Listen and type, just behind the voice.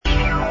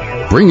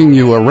bringing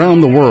you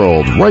around the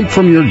world right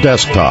from your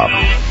desktop.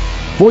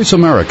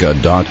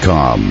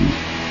 VoiceAmerica.com.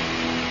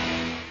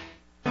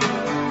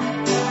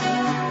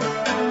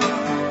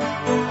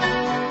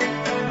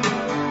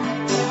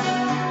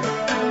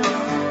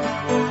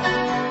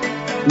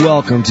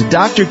 Welcome to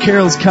Dr.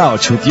 Carole's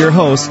Couch with your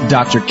host,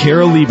 Dr.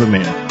 Carole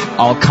Lieberman.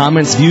 All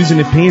comments, views,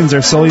 and opinions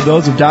are solely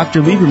those of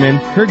Dr. Lieberman,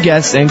 her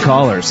guests, and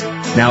callers.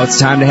 Now it's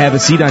time to have a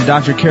seat on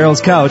Dr.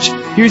 Carole's Couch.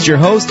 Here's your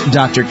host,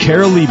 Dr.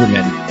 Carole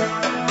Lieberman.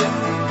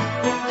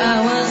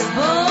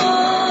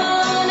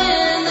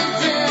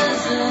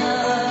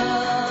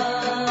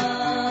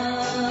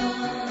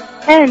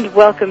 And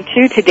welcome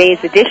to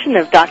today's edition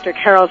of Dr.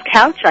 Carole's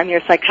Couch. I'm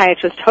your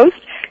psychiatrist host,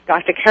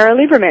 Dr. Carole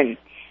Lieberman.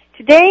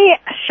 Today's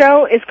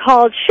show is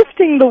called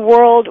Shifting the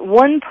World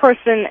One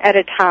Person at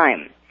a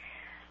Time.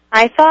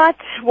 I thought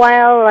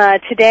while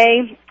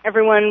today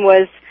everyone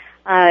was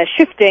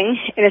shifting,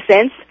 in a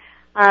sense,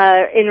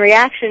 in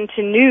reaction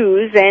to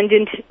news and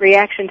in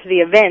reaction to the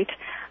event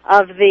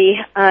of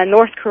the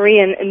North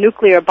Korean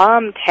nuclear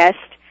bomb test,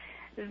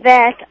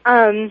 that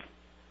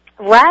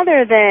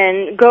rather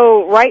than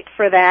go right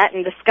for that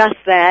and discuss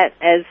that,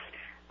 as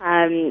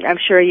I'm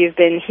sure you've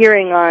been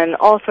hearing on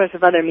all sorts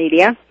of other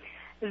media,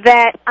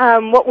 that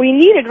what we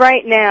needed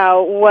right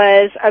now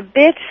was a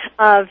bit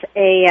of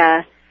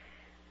a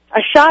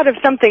shot of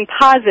something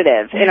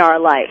positive in our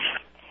life.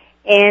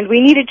 And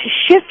we needed to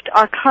shift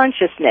our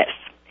consciousness.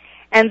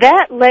 And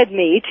that led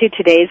me to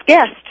today's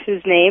guest,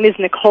 whose name is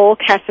Nicole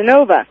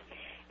Casanova.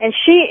 And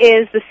she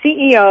is the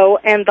CEO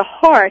and the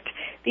heart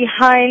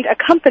behind a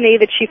company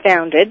that she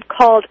founded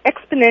called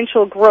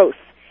Exponential Growth.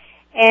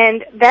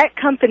 And that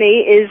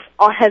company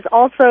has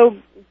also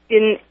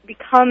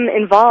become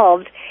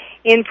involved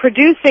in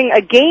producing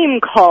a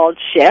game called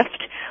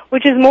Shift,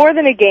 which is more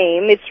than a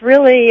game. It's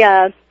really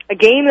a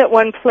game that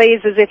one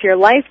plays as if your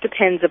life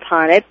depends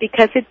upon it,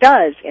 because it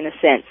does, in a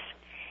sense.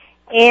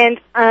 And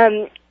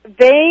I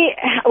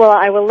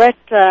will let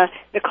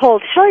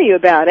Nicole tell you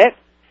about it,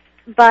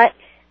 but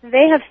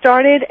they have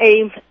started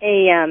a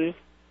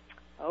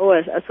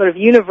sort of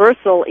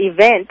universal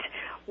event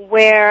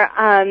where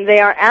they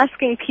are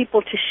asking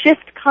people to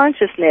shift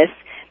consciousness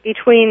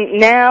between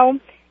now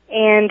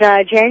and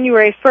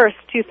January 1st,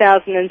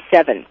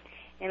 2007.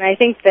 And I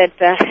think that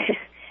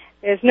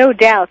there's no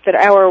doubt that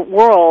our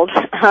world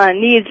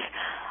needs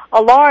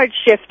a large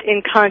shift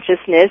in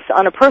consciousness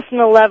on a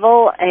personal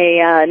level,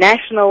 a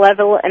national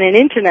level, and an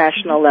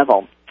international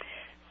level.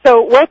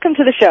 So welcome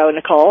to the show,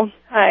 Nicole.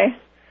 Hi.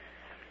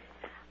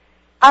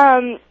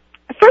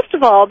 First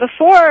of all,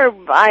 before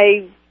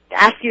I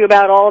ask you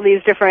about all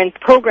these different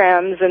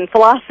programs and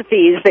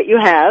philosophies that you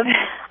have,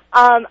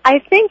 I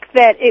think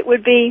that it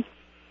would be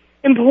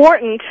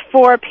important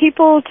for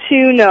people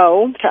to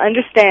know, to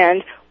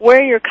understand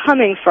where you're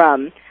coming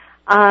from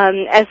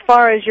as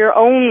far as your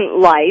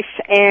own life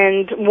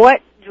and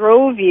what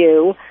drove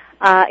you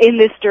in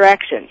this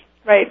direction.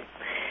 Right.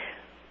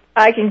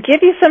 I can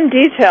give you some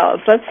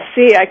details. Let's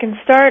see. I can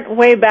start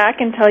way back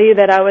and tell you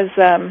that I was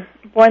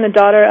born the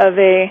daughter of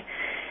a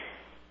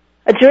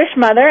Jewish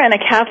mother and a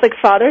Catholic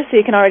father, so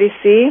you can already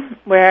see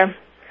where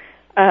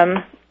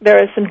there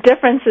are some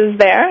differences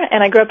there.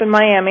 And I grew up in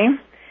Miami.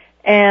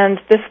 And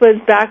this was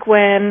back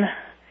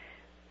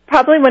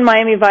probably when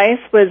Miami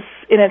Vice was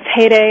in its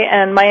heyday,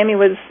 and Miami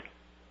was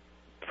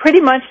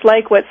pretty much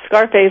like what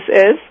Scarface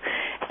is.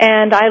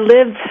 And I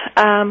lived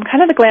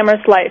kind of the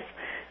glamorous life.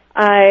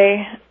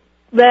 I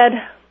led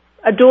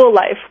a dual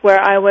life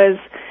where I was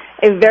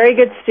a very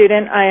good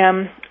student.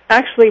 I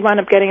actually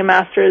wound up getting a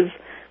master's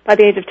by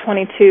the age of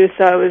 22,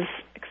 so I was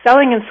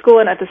excelling in school,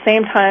 and at the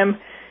same time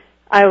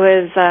I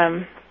was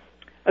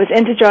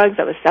into drugs,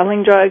 I was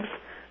selling drugs.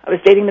 I was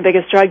dating the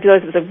biggest drug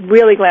dealers. It was a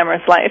really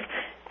glamorous life,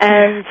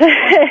 and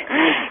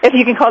if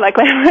you can call that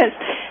glamorous.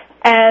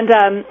 And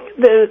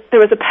there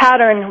was a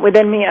pattern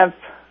within me of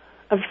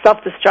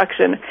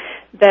self-destruction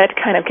that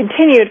kind of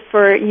continued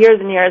for years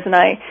and years. And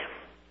I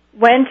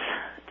went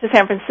to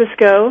San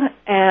Francisco,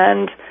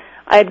 and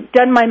I had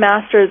done my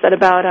master's at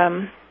about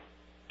I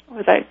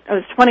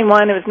was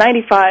 21. It was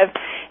 95,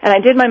 and I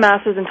did my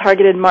master's in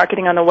targeted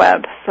marketing on the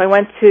web. So I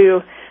went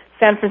to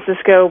San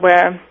Francisco,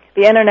 where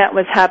the internet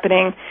was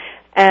happening.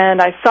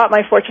 And I sought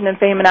my fortune and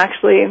fame and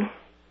actually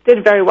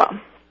did very well.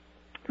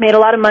 Made a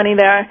lot of money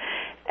there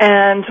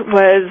and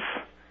was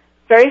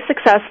very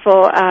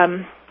successful.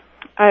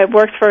 I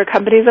worked for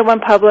companies that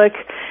went public.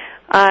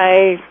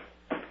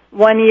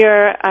 One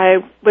year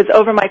I was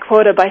over my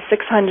quota by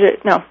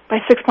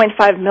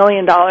 $6.5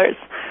 million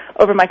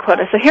over my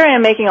quota. So here I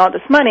am making all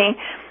this money,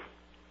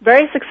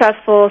 very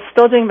successful,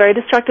 still doing very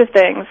destructive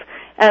things.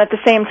 And at the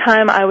same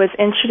time, I was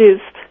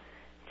introduced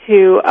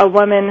to a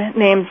woman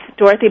named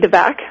Dorothy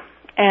DeBack.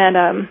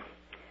 And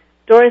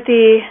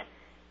Dorothy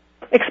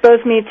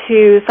exposed me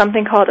to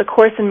something called A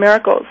Course in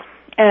Miracles.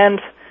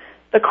 And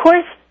the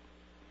Course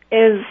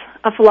is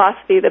a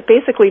philosophy that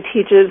basically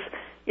teaches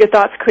your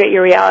thoughts create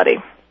your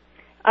reality.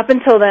 Up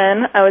until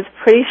then, I was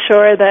pretty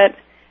sure that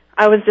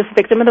I was just a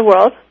victim of the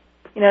world.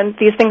 You know,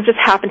 these things just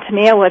happened to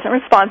me. I wasn't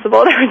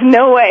responsible. There was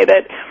no way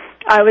that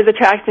I was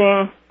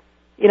attracting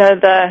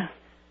the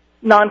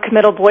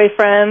non-committal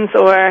boyfriends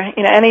or,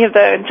 any of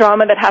the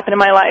drama that happened in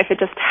my life. It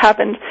just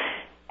happened.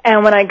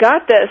 And when I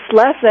got this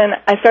lesson,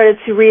 I started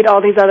to read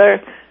all these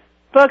other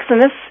books,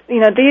 and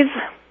these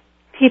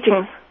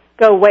teachings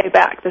go way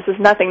back. This is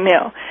nothing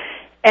new.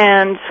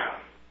 And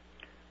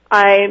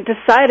I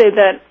decided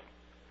that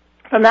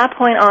from that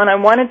point on, I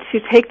wanted to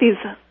take these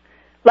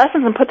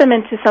lessons and put them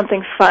into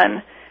something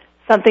fun,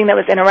 something that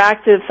was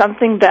interactive,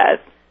 something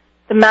that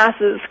the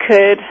masses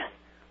could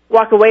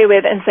walk away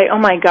with and say, oh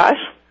my gosh,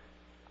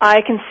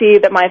 I can see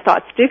that my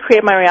thoughts do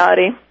create my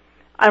reality.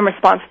 I'm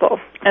responsible.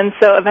 And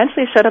so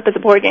eventually it showed up as a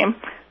board game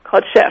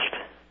called Shift.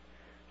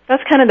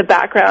 That's kind of the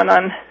background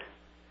on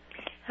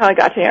how I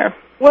got to here.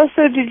 Well,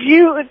 so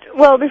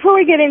before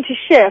we get into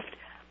Shift,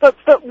 but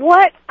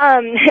what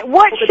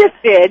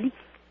shifted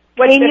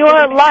in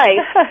your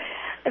life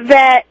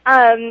that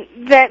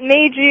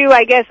made you,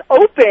 I guess,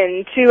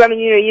 open to,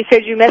 you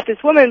said you met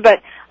this woman,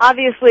 but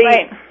obviously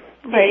right.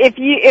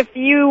 if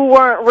you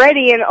weren't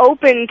ready and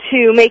open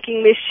to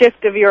making this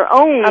shift of your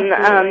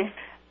own,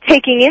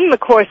 taking in the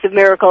Course of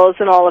Miracles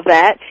and all of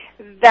that,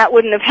 that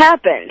wouldn't have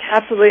happened.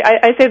 Absolutely.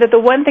 I say that the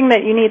one thing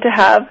that you need to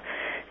have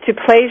to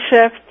play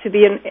Shift, to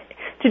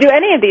do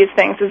any of these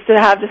things, is to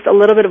have just a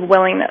little bit of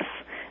willingness.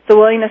 The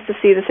willingness to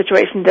see the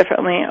situation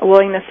differently, a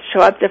willingness to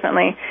show up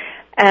differently.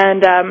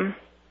 And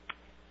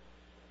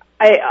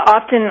I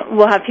often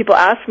will have people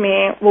ask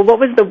me, well, what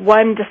was the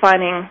one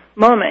defining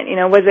moment?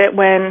 Was it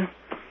when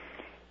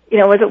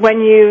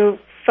you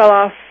fell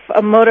off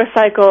a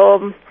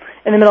motorcycle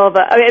in the middle of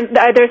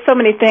there's so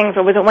many things,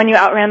 or was it when you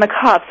outran the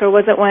cops, or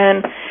was it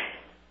when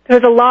there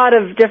was a lot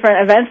of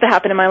different events that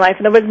happened in my life,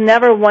 and there was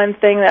never one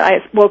thing that I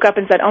woke up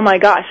and said, oh my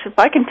gosh, if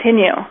I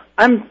continue,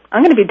 I'm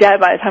going to be dead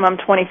by the time I'm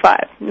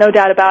 25, no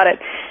doubt about it.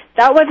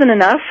 That wasn't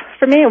enough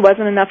for me. It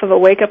wasn't enough of a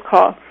wake-up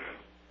call.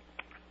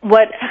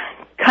 What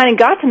kind of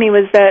got to me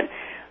was that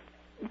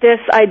this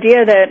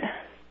idea that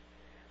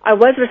I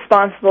was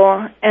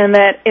responsible, and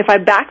that if I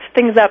backed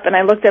things up and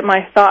I looked at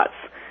my thoughts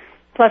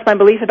plus my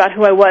belief about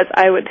who I was,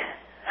 I would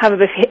have a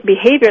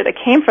behavior that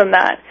came from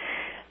that.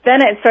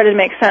 Then it started to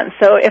make sense.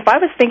 So if I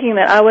was thinking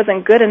that I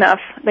wasn't good enough,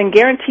 then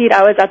guaranteed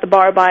I was at the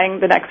bar buying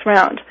the next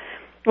round.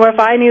 Or if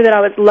I knew that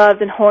I was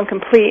loved and whole and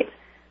complete,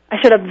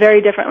 I showed up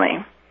very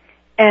differently.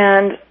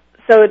 And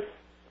so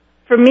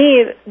for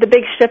me, the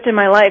big shift in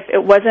my life,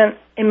 it wasn't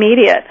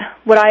immediate.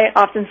 What I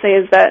often say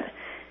is that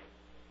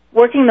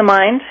working the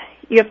mind,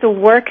 you have to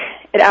work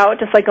it out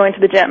just like going to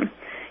the gym.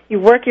 You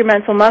work your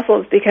mental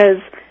muscles because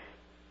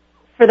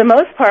for the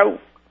most part,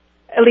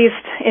 at least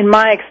in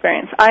my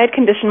experience, I had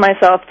conditioned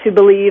myself to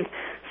believe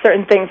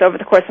certain things over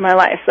the course of my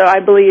life. So I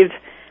believed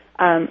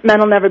men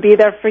will never be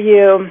there for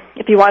you.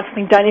 If you want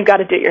something done, you've got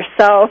to do it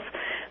yourself.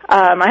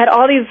 I had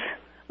all these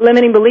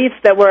limiting beliefs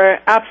that were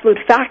absolute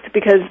fact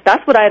because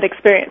that's what I had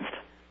experienced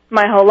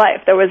my whole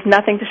life. There was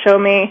nothing to show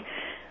me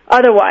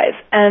otherwise.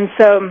 And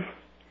so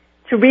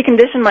to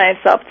recondition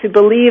myself to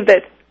believe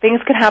that things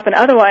could happen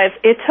otherwise,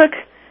 it's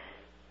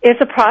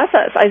a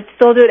process. I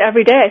still do it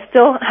every day. I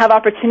still have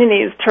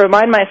opportunities to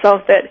remind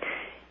myself that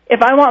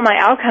if I want my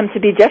outcome to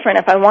be different,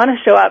 if I want to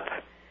show up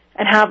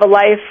and have a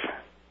life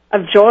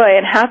of joy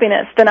and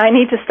happiness, then I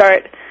need to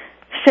start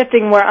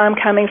shifting where I'm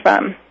coming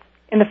from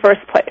in the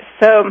first place.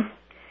 So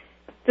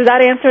does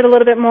that answer it a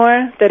little bit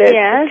more? That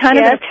it's kind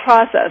of a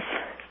process.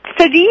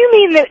 So do you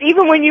mean that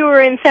even when you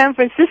were in San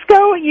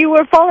Francisco, you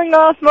were falling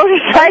off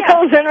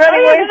motorcycles and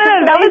running away?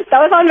 No, that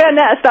was on Van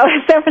Ness. That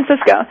was San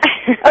Francisco.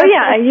 Oh,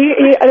 yeah.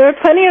 There were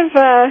plenty of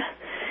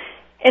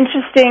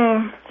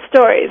interesting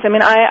stories. I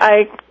mean,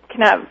 I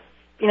can have,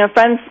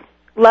 friends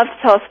love to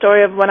tell a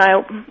story of when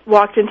I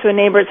walked into a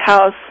neighbor's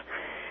house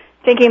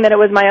thinking that it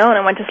was my own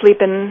and went to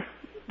sleep in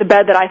the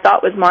bed that I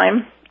thought was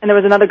mine. And there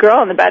was another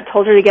girl in the bed,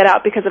 told her to get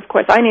out because, of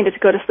course, I needed to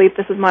go to sleep.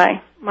 This is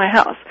my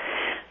house.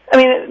 I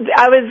mean,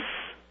 I was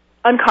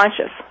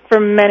unconscious for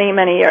many,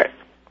 many years.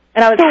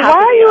 And I was happy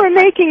while you were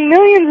making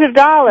millions of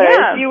dollars,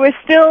 you were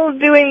still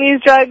doing these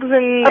drugs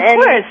and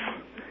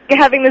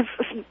having this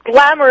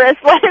glamorous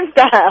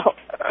lifestyle.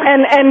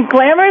 And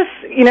glamorous,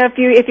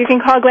 if you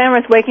can call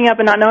glamorous waking up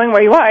and not knowing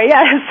where you are,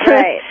 yes.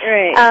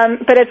 Right.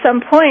 But at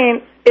some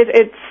point,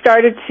 it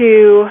started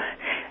to,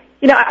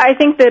 I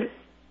think that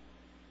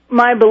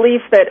my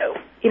belief that,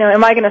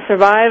 am I going to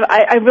survive?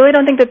 I really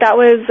don't think that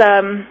was,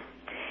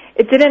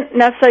 it didn't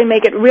necessarily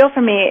make it real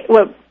for me.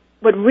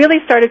 What really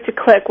started to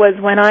click was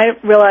when I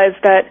realized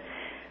that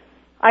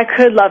I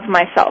could love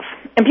myself.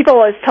 And people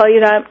always tell you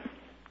that,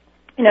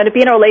 to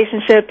be in a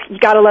relationship, you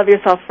got to love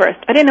yourself first.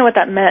 I didn't know what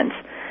that meant.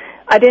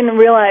 I didn't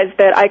realize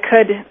that I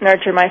could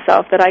nurture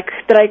myself, that I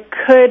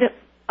could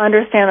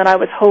understand that I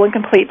was whole and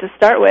complete to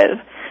start with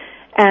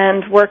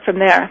and work from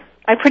there.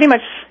 I pretty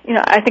much,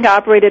 I think I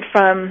operated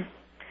from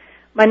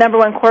my number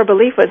one core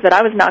belief was that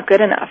I was not good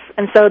enough.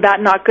 And so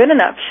that not good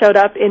enough showed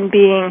up in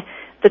being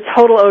the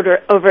total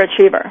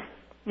overachiever.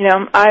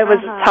 I was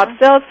a top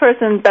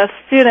salesperson, best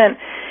student,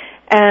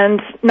 and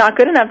not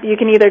good enough. You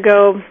can either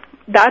go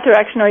that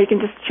direction or you can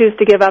just choose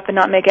to give up and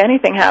not make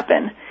anything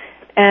happen.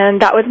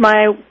 And that was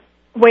my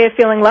way of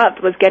feeling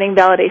loved, was getting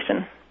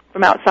validation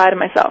from outside of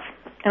myself.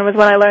 And it was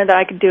when I learned that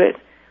I could do it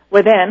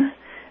within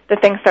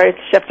that things started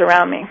to shift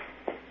around me.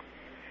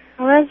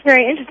 Well, that's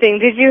very interesting.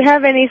 Did you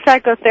have any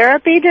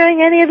psychotherapy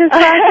during any of this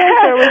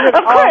process, or was it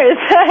Of course.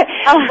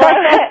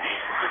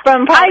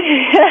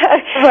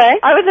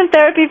 I was in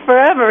therapy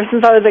forever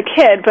since I was a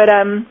kid, but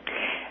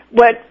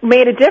what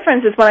made a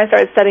difference is when I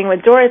started studying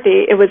with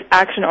Dorothy, it was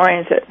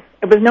action-oriented.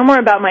 It was no more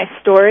about my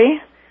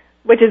story,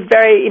 which is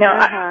very,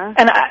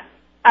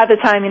 at the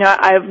time,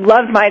 I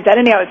loved my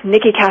identity. I was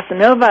Nicole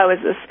Casanova.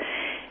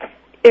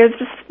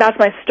 That's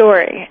my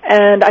story.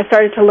 And I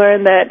started to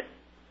learn that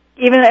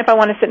even if I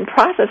want to sit and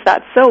process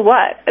that, so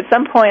what? At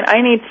some point,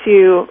 I need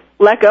to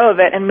let go of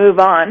it and move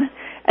on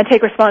and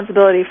take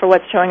responsibility for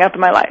what's showing up in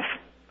my life.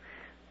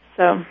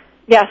 So,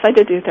 yes, I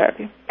did do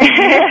therapy.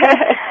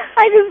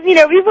 I just,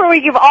 before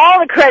we give all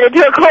the credit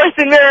to A Course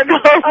in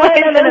Miracles. No.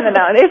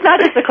 It's not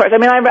just A Course. I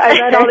mean, I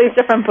read all these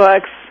different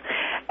books.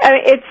 I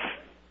mean,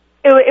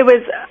 it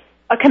was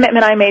a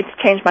commitment I made to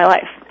change my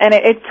life. And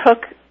it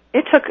took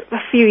a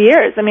few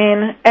years. I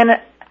mean, and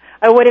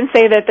I wouldn't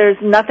say that there's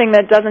nothing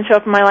that doesn't show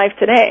up in my life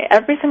today.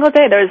 Every single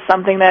day there's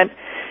something that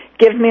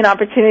gives me an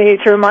opportunity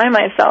to remind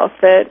myself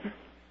that,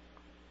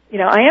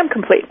 I am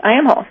complete. I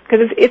am whole.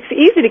 Because it's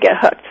easy to get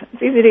hooked.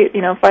 It's easy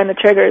to, find the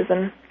triggers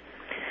and,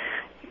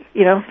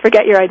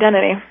 forget your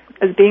identity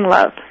as being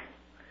love.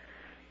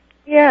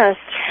 Yes,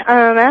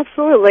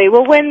 absolutely.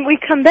 Well, when we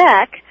come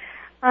back,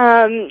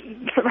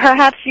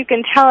 perhaps you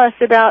can tell us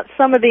about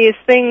some of these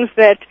things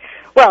that,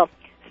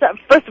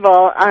 first of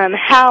all,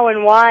 how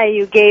and why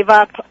you gave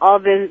up all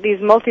these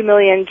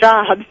multi-million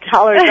dollar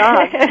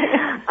jobs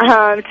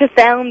to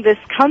found this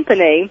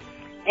company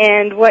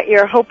and what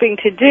you're hoping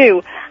to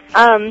do.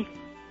 And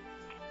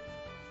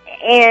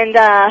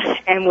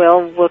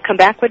we'll come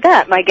back with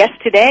that. My guest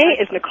today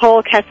is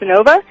Nicole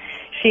Casanova.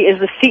 She is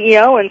the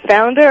CEO and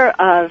founder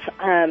of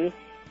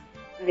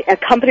a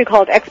company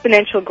called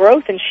Exponential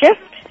Growth and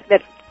Shift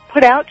that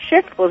put out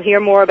Shift. We'll hear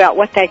more about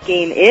what that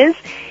game is.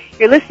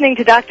 You're listening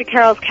to Dr.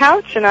 Carole's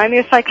Couch, and I'm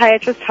your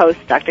psychiatrist host,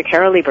 Dr.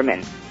 Carole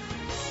Lieberman.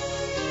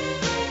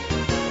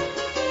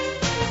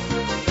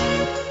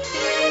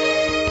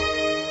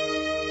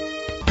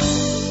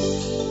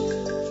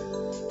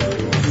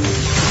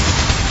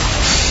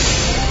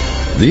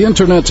 The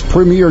Internet's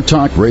premier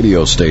talk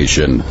radio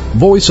station,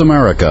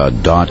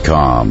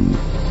 VoiceAmerica.com.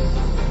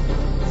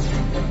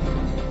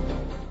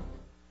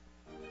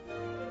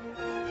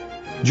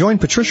 Join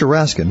Patricia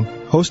Raskin,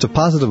 host of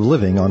Positive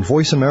Living on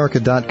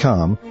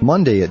VoiceAmerica.com,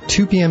 Monday at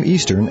 2 p.m.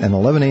 Eastern and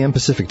 11 a.m.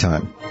 Pacific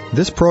Time.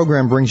 This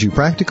program brings you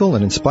practical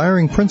and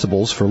inspiring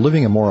principles for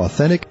living a more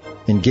authentic,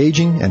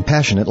 engaging, and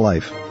passionate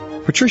life.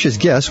 Patricia's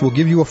guests will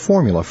give you a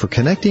formula for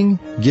connecting,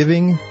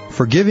 giving,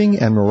 forgiving,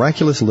 and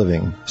miraculous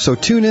living. So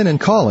tune in and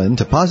call in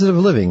to Positive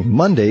Living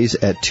Mondays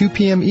at 2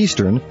 p.m.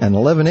 Eastern and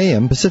 11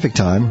 a.m. Pacific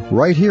Time,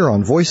 right here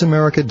on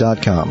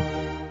VoiceAmerica.com.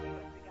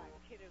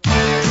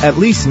 At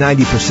least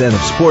 90%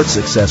 of sports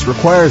success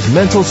requires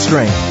mental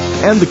strength,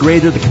 and the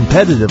greater the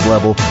competitive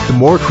level, the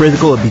more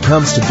critical it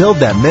becomes to build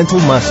that mental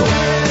muscle.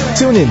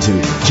 Tune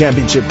into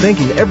Championship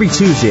Thinking every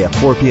Tuesday at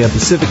 4 p.m.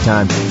 Pacific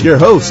Time. Your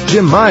host,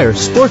 Jim Meyer,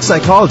 sports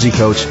psychology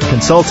coach,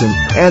 consultant,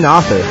 and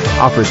author,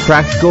 offers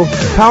practical,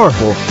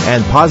 powerful,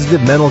 and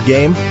positive mental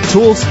game,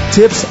 tools,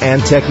 tips,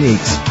 and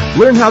techniques.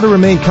 Learn how to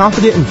remain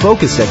confident and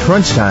focused at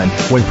crunch time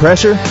when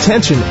pressure,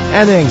 tension,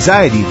 and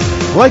anxiety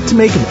like to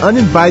make an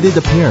uninvited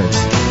appearance.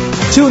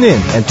 Tune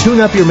in and tune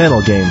up your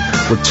mental game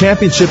with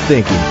Championship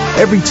Thinking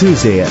every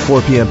Tuesday at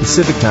 4 p.m.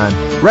 Pacific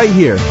Time, right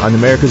here on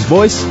America's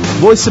Voice,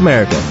 Voice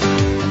America.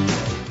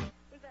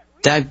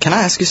 Dad, can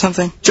I ask you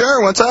something?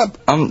 Sure, what's up?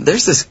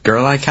 There's this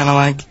girl I kind of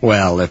like.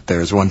 Well, if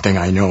there's one thing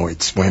I know,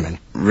 it's women.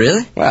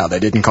 Really? Well, they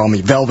didn't call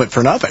me Velvet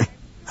for nothing.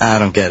 I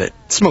don't get it.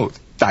 Smooth.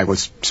 I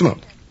was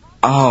smooth.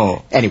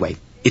 Oh. Anyway,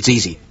 it's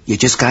easy. You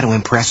just got to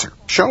impress her.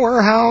 Show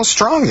her how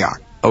strong you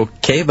are.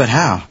 Okay, but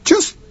how?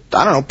 Just,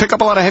 pick up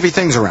a lot of heavy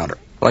things around her.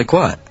 Like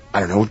what?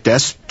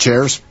 Desks,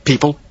 chairs,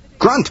 people.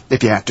 Grunt,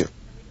 if you have to.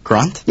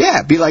 Grunt?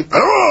 Yeah, be like,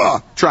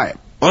 ugh! Try it.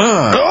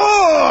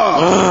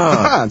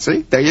 Ugh!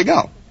 See? There you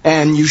go.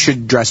 And you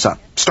should dress up.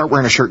 Start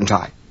wearing a shirt and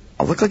tie.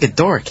 I'll look like a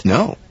dork.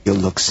 No, you'll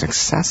look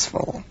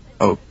successful.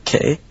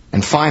 Okay.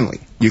 And finally,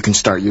 you can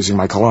start using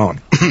my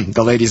cologne.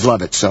 The ladies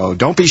love it, so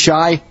don't be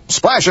shy.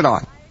 Splash it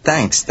on.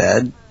 Thanks,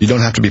 Dad. You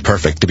don't have to be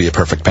perfect to be a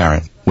perfect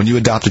parent. When you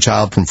adopt a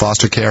child from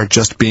foster care,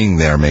 just being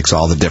there makes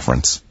all the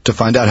difference. To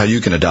find out how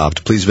you can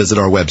adopt, please visit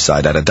our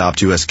website at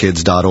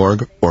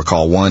adoptuskids.org or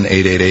call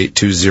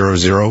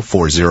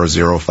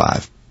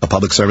 1-888-200-4005. A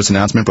public service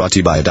announcement brought to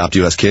you by Adopt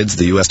U.S. Kids,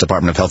 the U.S.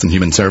 Department of Health and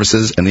Human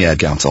Services, and the Ad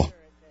Council.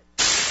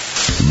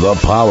 The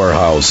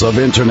powerhouse of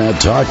Internet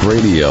talk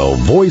radio,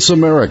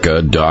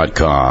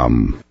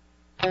 VoiceAmerica.com.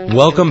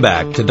 Welcome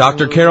back to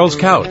Dr. Carole's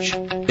Couch.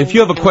 If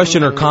you have a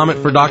question or comment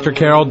for Dr.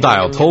 Carole,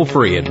 dial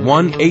toll-free at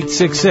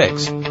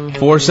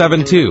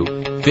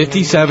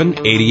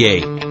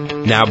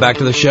 1-866-472-5788. Now back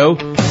to the show.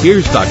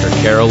 Here's Dr.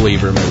 Carole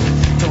Lieberman.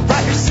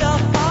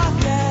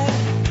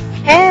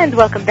 And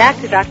welcome back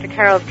to Dr.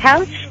 Carole's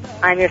Couch.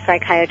 I'm your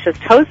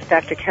psychiatrist host,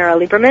 Dr. Carole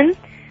Lieberman.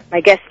 My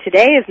guest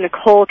today is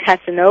Nicole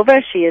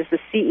Casanova. She is the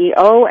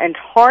CEO and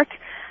heart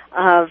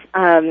of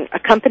a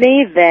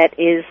company that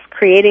has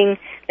created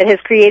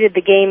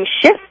the game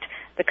Shift.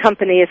 The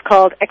company is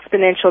called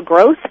Exponential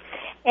Growth.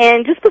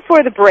 And just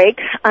before the break,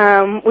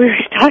 we were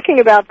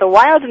talking about the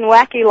wild and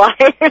wacky life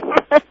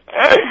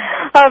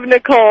of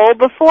Nicole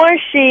before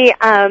she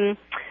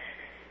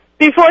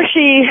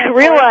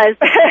realized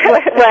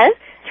what?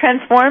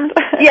 Transformed?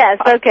 Yes,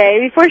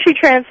 okay. Before she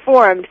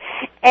transformed.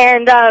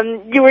 And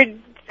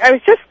I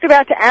was just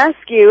about to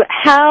ask you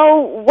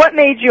what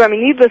made you,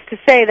 needless to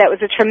say, that was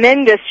a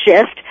tremendous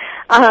shift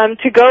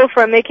to go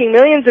from making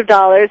millions of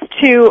dollars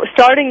to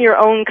starting your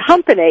own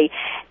company.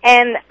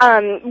 And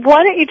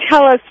why don't you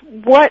tell us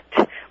what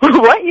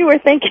you were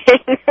thinking?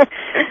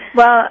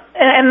 Well,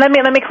 and let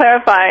me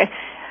clarify.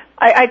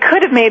 I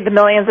could have made the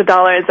millions of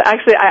dollars.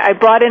 Actually, I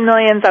brought in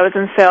millions. I was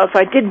in sales, so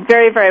I did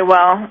very, very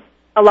well.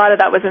 A lot of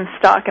that was in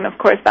stock, and of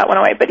course that went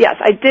away. But yes,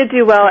 I did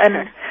do well,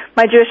 and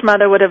my Jewish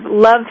mother would have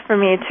loved for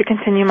me to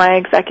continue my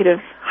executive,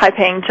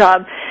 high-paying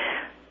job.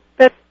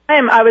 But at the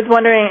time, I was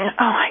wondering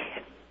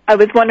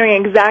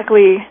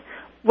exactly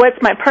what's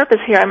my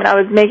purpose here. I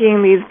was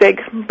making these big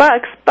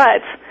bucks,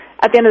 but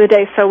at the end of the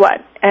day, so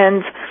what?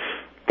 And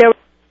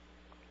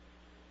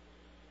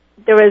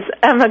there was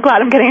I'm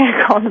glad I'm getting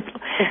a call.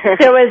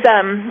 There was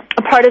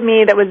a part of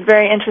me that was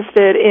very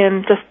interested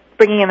in just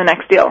bringing in the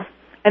next deal.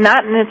 And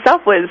that in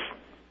itself was,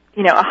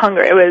 a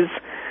hunger. It was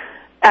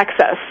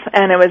excess,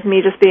 and it was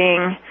me just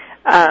being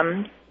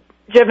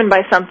driven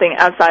by something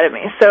outside of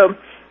me. So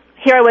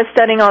here I was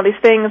studying all these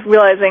things,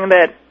 realizing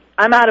that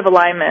I'm out of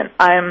alignment.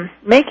 I'm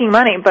making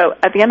money, but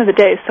at the end of the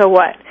day, so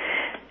what?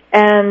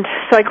 And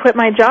so I quit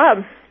my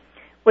job,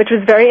 which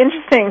was very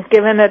interesting,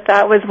 given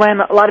that was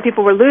when a lot of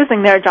people were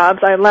losing their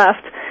jobs. I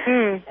left.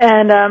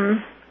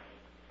 And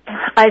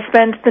I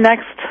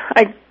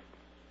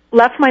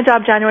left my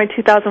job January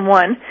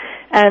 2001,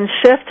 and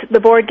Shift, the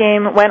board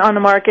game, went on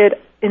the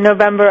market in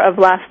November of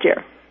last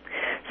year.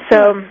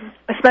 So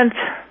I spent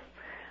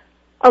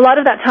a lot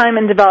of that time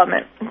in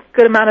development. A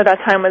good amount of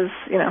that time was,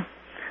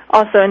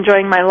 also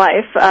enjoying my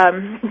life.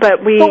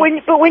 But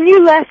when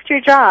you left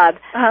your job,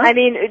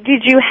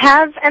 did you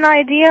have an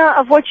idea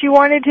of what you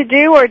wanted to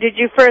do, or did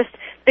you first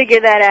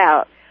figure that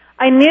out?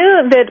 I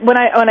knew that when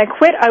I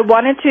quit, I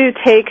wanted to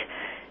take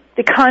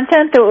the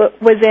content that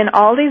was in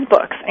all these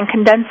books and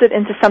condense it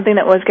into something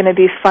that was going to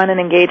be fun and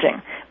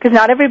engaging. Because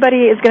not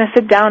everybody is going to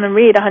sit down and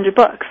read 100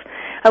 books.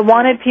 I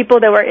wanted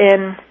people that were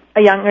in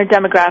a younger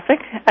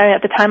demographic.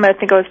 At the time, I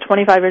think I was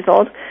 25 years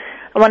old.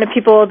 I wanted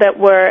people that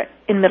were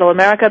in Middle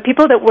America,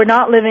 people that were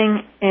not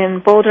living in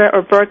Boulder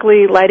or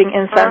Berkeley lighting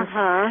incense.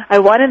 I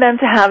wanted them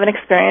to have an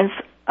experience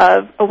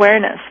of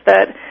awareness,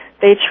 that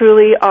they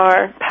truly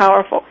are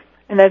powerful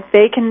and that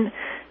they can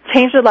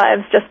change their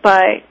lives just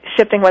by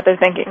shifting what they're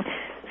thinking.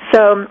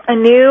 So I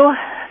knew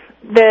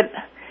that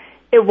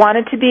it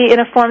wanted to be in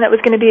a form that was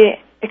going to be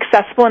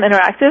accessible and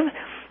interactive,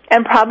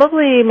 and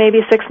probably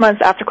maybe 6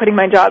 months after quitting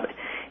my job,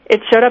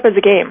 it showed up as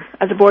a game,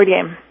 as a board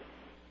game.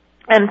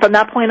 And from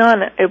that point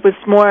on, it was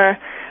more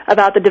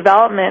about the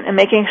development and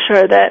making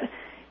sure that,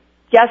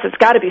 yes, it's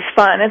got to be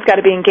fun, it's got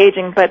to be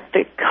engaging, but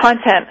the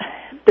content,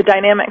 the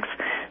dynamics,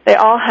 they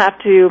all have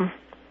to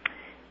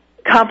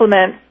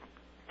complement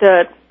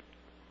the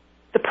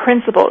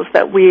principles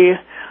that we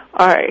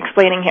are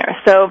explaining here.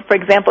 So, for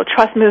example,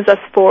 trust moves us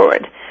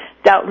forward,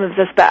 doubt moves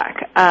us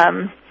back.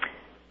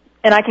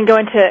 And I can go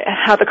into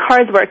how the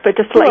cards work, but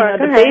just to let you know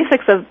the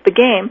basics of the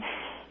game,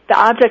 the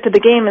object of the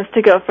game is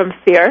to go from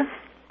fear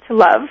to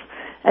love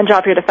and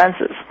drop your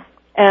defenses.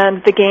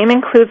 And the game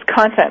includes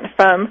content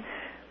from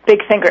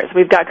big thinkers.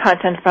 We've got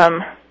content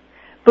from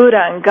Buddha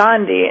and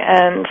Gandhi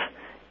and,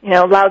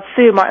 Lao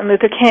Tzu, Martin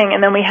Luther King,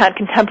 and then we had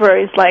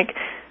contemporaries like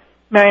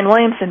Marianne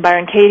Williamson,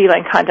 Byron Katie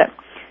lend content.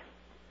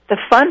 The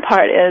fun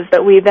part is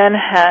that we then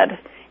had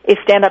a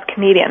stand-up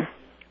comedian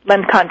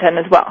lend content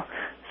as well,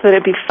 so that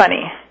it'd be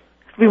funny.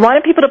 We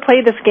wanted people to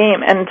play this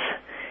game and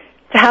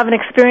to have an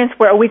experience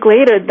where a week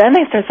later, then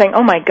they start saying,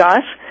 oh my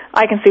gosh,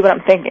 I can see what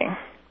I'm thinking.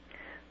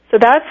 So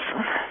that's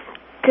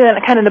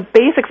kind of the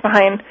basics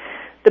behind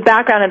the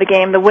background of the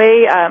game. The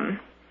way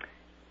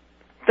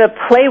the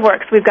play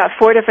works, we've got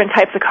 4 different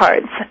types of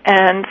cards,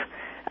 and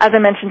as I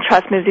mentioned,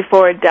 trust moves you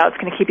forward, doubt's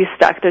going to keep you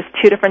stuck. There's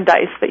 2 different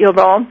dice that you'll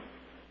roll.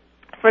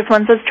 First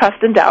one says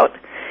trust and doubt,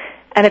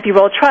 and if you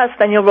roll trust,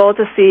 then you'll roll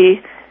to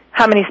see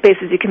how many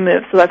spaces you can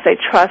move. So let's say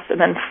trust and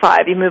then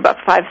 5. You move up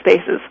 5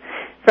 spaces.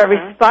 For every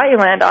spot you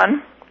land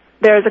on,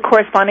 there's a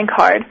corresponding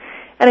card,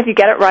 and if you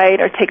get it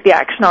right or take the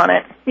action on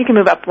it, you can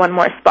move up 1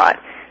 more spot.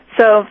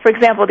 So, for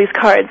example, these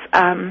cards,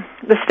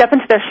 the step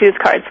into their shoes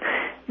cards,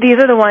 these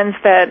are the ones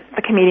that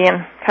the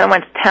comedian kind of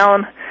went to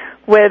town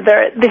with.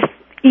 They're the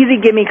easy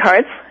gimme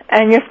cards,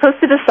 and you're supposed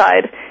to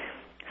decide,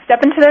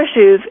 step into their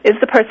shoes, is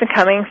the person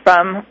coming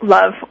from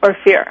love or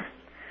fear?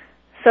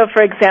 So,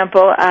 for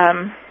example,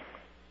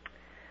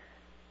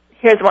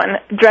 here's one.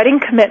 Dreading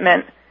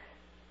commitment,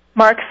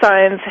 Mark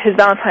signs his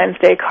Valentine's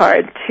Day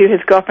card to his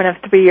girlfriend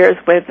of 3 years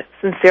with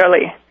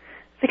sincerely.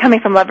 Is he coming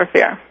from love or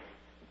fear?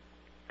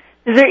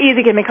 These are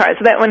easy gimme cards,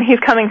 so that when he's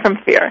coming from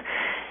fear.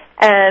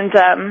 And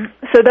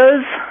so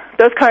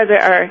those cards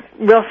are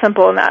real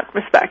simple in that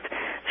respect.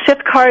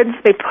 Shift cards,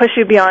 they push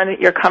you beyond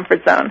your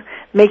comfort zone,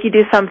 make you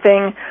do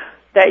something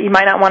that you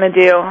might not want to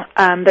do.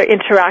 They're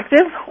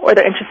interactive or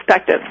they're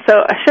introspective. So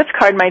a shift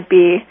card might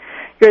be,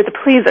 you're the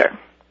pleaser.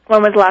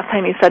 When was the last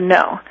time you said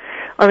no?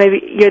 Or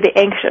maybe you're the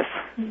anxious.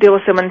 Deal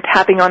with someone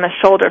tapping on the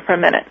shoulder for a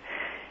minute.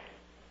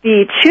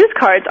 The choose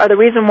cards are the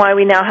reason why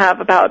we now have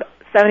about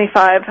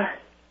 75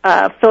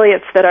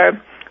 affiliates that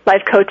are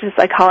life coaches,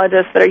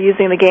 psychologists that are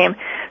using the game.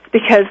 It's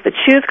because the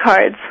choose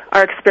cards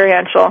are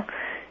experiential.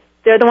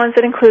 They're the ones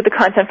that include the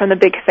content from the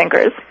big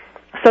thinkers.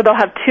 So they'll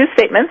have two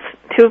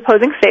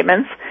opposing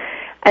statements,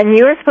 and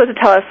you are supposed to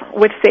tell us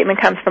which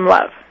statement comes from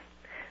love.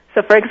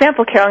 So, for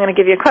example, Carole, I'm going to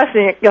give you a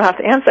question. You'll have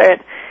to answer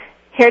it.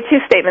 Here are two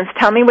statements.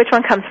 Tell me which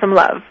one comes from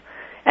love.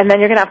 And then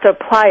you're going to have to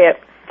apply it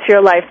to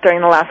your life during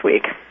the last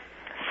week.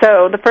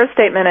 So the first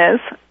statement is,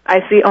 I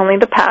see only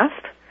the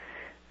past.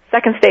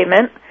 Second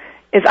statement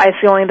is, I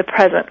see only the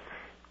present.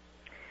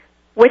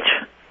 Which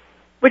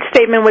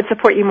statement would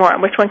support you more?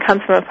 Which one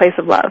comes from a place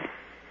of love?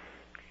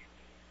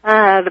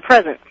 The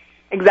present.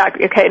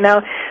 Exactly. Okay,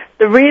 now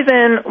the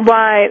reason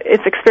why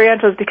it's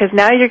experiential is because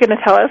now you're going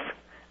to tell us,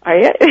 are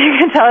you? You're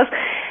going to tell us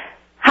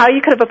how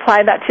you could have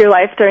applied that to your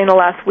life during the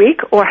last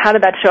week, or how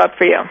did that show up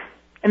for you?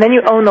 And then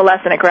you own the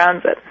lesson, it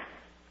grounds it.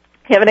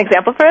 You have an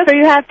example for us? So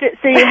you have to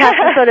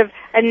sort of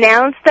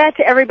announce that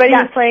to everybody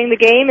who's playing the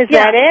game. Is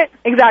that it?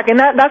 Exactly, and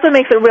that's what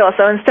makes it real.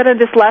 So instead of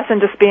this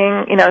lesson just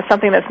being,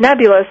 something that's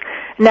nebulous,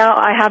 now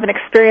I have an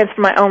experience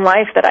from my own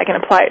life that I can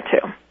apply it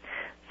to.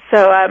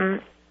 So,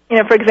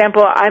 for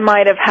example, I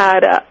might have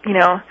had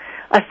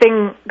a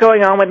thing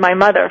going on with my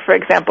mother, for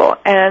example,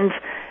 and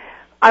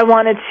I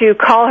wanted to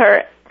call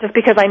her just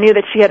because I knew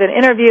that she had an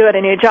interview at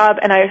a new job,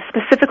 and I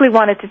specifically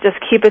wanted to just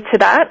keep it to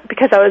that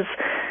because I was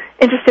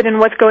interested in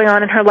what's going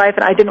on in her life,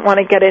 and I didn't want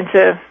to get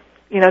into,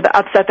 the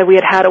upset that we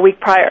had a week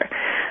prior.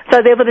 So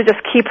I was able to just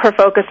keep her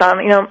focused on,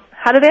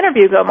 how did the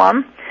interview go,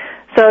 Mom?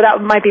 So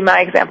that might be my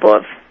example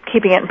of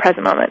keeping it in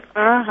present moment.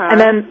 Uh-huh. And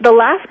then the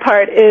last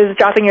part is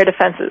dropping your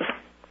defenses.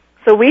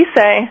 So we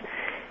say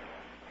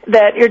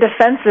that your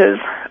defenses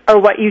are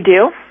what you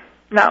do,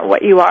 not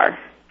what you are.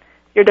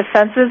 Your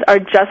defenses are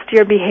just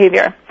your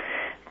behavior.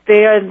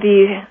 They are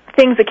the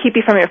things that keep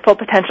you from your full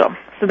potential.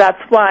 So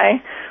that's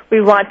why we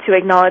want to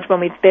acknowledge when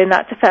we've been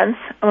that defense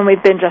and when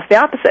we've been just the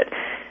opposite.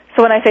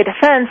 So when I say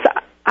defense,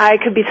 I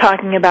could be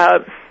talking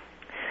about,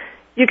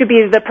 you could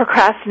be the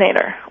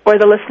procrastinator or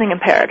the listening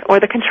impaired or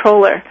the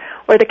controller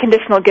or the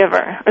conditional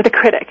giver or the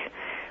critic.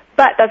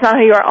 But that's not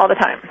who you are all the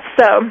time.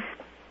 So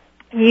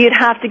you'd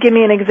have to give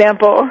me an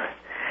example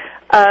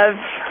of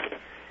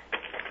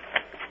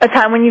a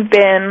time when you've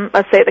been,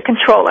 let's say, the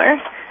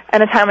controller,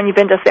 and a time when you've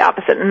been just the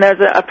opposite. And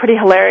there's a pretty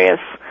hilarious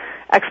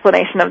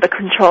explanation of the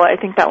controller. I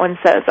think that one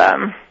says,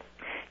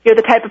 you're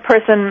the type of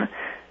person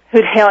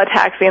who'd hail a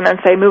taxi and then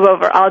say, move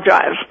over, I'll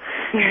drive.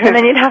 And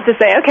then you'd have to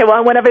say, okay,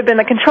 well, when have I been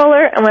the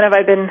controller and when have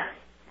I been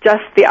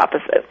just the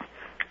opposite?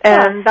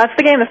 And that's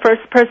the game. The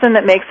first person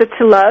that makes it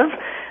to love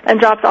and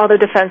drops all their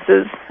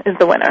defenses is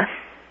the winner.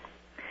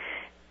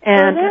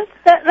 And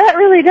that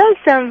really does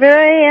sound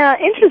very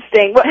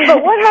interesting. But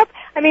what happens?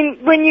 I mean,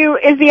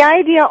 is the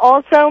idea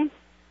also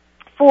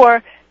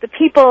for the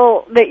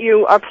people that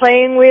you are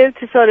playing with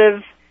to sort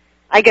of,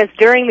 I guess,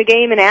 during the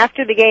game and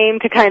after the game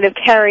to kind of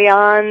carry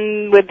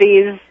on with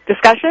these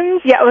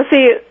discussions? Yeah, well,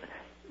 see,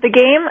 the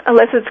game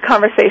elicits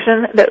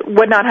conversation that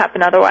would not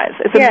happen otherwise.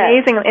 It's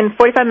amazing in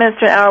 45 minutes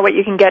to an hour what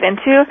you can get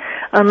into,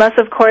 unless,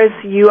 of course,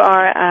 you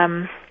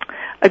are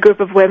a group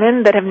of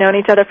women that have known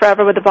each other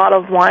forever with a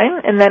bottle of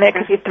wine, and then it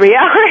could be 3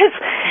 hours,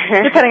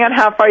 depending on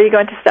how far you go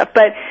into stuff.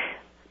 But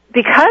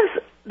because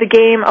the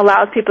game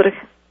allows people to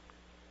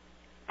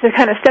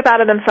kind of step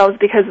out of themselves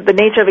because of the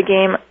nature of a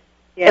game,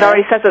 it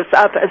already sets us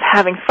up as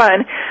having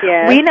fun.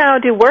 We now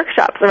do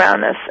workshops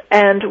around this,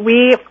 and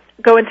we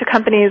go into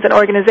companies and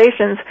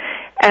organizations,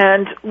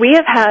 and we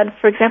have had,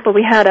 for example,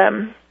 we had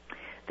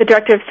the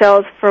director of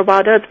sales for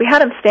Wild Oats, we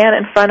had him stand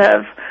in front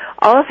of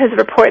all of his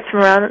reports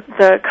from around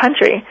the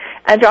country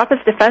and drop his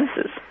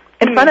defenses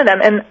in front of them.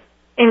 And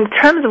in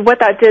terms of what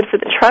that did for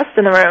the trust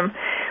in the room,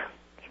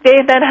 they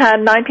then had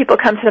 9 people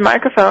come to the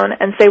microphone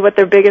and say what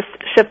their biggest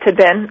shift had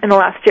been in the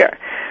last year.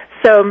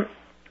 So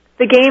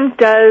the game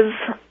does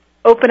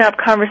open up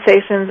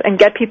conversations and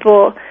get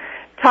people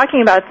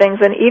talking about things.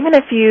 And even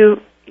if you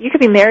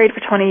could be married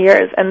for 20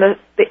 years and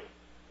the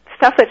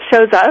stuff that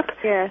shows up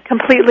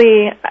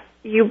completely,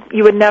 you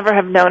would never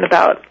have known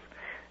about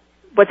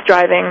what's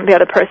driving the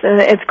other person.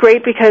 And it's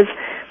great because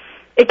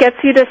it gets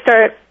you to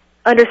start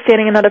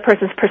understanding another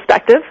person's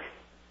perspective.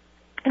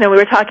 We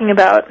were talking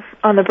about,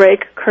 on the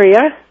break,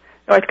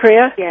 North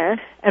Korea,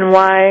 and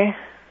why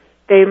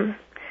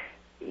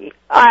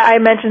I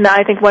mentioned that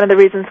I think one of the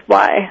reasons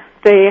why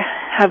they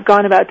have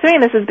gone about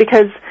doing this is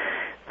because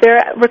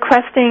they're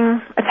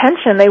requesting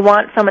attention. They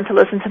want someone to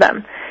listen to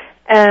them.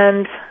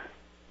 And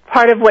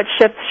part of what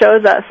Shift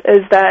shows us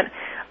is that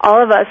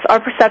all of us,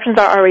 our perceptions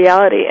are our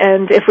reality.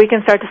 And if we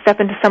can start to step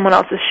into someone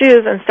else's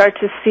shoes and start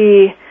to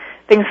see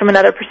things from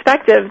another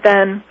perspective,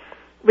 then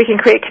we can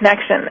create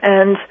connection.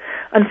 And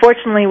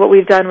unfortunately, what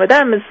we've done with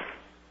them is,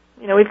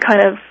 we've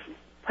kind of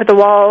put the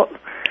wall,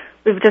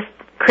 we've just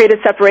created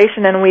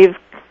separation, and we've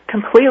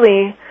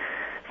completely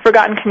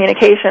forgotten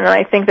communication. And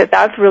I think that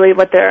that's really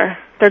what their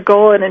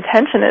goal and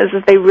intention is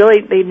they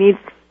need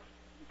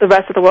the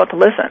rest of the world to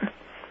listen.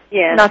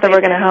 Yeah. Not that we're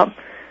going to help.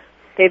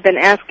 They've been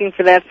asking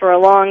for that for a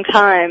long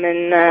time,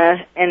 and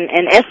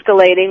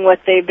escalating what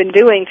they've been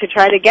doing to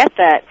try to get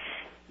that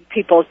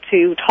people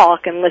to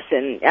talk and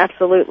listen.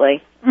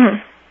 Absolutely.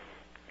 Mm.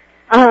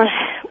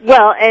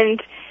 Well,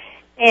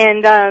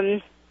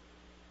 and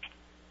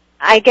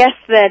I guess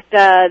that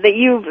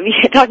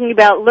you're talking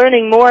about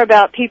learning more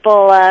about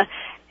people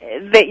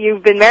that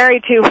you've been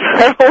married to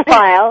for a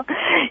while.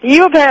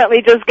 You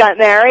apparently just got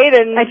married,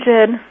 and I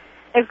did.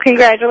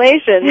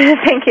 Congratulations.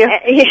 Thank you.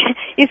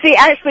 You see,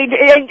 actually,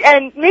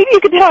 and maybe you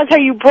could tell us how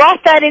you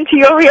brought that into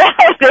your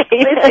reality.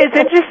 It's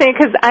interesting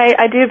because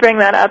I do bring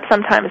that up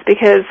sometimes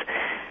because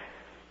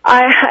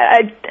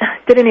I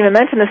didn't even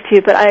mention this to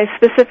you, but I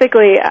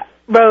specifically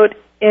wrote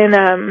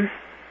in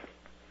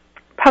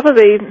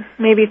probably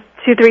maybe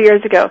 2-3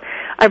 years ago,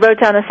 I wrote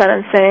down a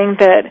sentence saying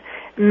that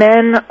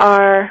men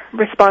are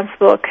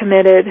responsible,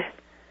 committed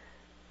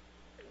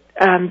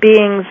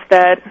beings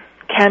that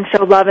can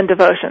show love and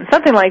devotion,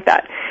 something like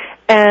that.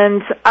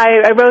 And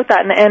I wrote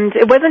that, and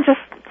it wasn't just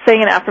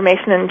saying an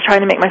affirmation and trying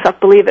to make myself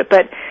believe it,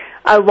 but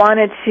I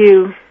wanted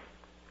to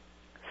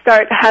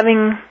start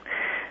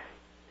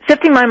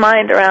shifting my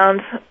mind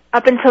around.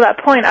 Up until that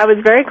point, I was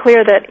very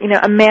clear that,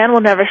 a man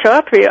will never show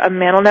up for you, a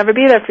man will never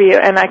be there for you,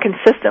 and I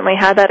consistently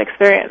had that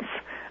experience.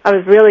 I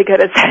was really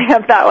good at setting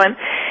up that one,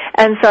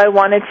 and so I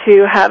wanted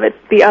to have it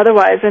be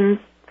otherwise. And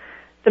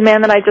the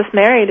man that I just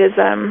married is,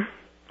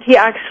 he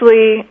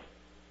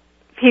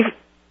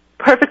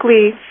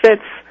perfectly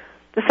fits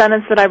the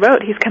sentence that I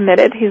wrote. He's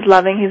committed, he's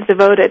loving, he's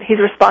devoted, he's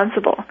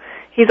responsible.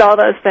 He's all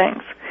those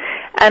things.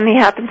 And he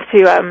happens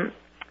to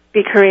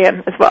be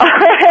Korean as well.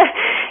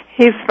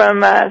 He's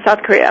from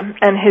South Korea,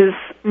 and his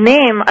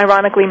name,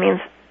 ironically,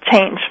 means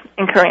change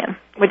in Korean,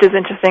 which is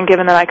interesting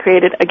given that I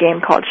created a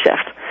game called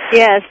Shift.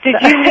 Yes. Did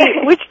you meet,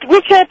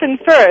 which happened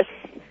first?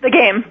 The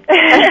game.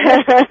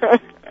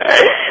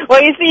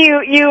 Well, you see,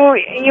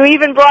 you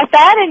even brought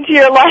that into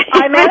your life.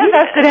 I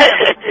manifested him.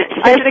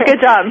 I did a good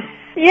job.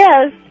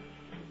 Yes.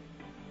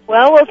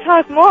 Well, we'll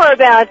talk more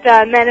about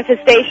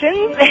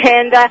manifestations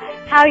and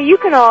how you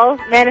can all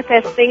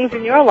manifest things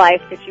in your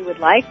life that you would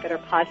like that are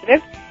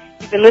positive.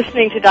 You've been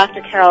listening to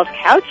Dr. Carole's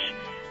Couch.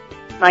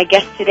 My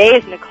guest today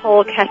is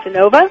Nicole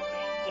Casanova,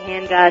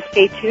 and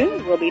stay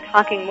tuned. We'll be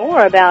talking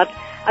more about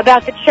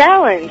the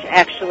challenge,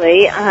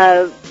 actually,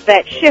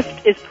 that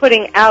Shift is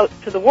putting out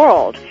to the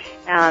world,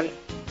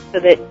 so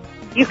that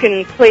you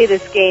can play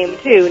this game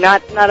too,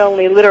 not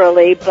only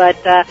literally, but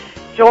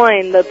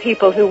join the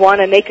people who want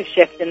to make a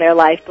shift in their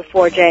life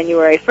before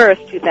January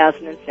 1st,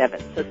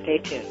 2007. So stay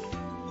tuned.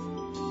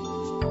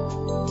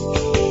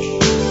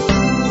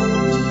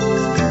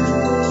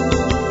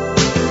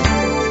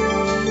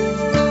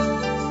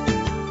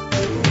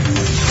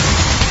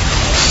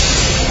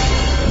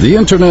 The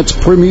Internet's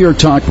premier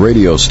talk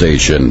radio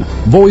station,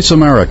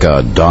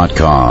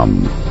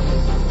 VoiceAmerica.com.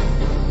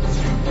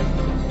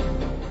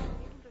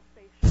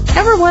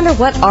 Ever wonder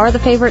what are the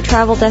favorite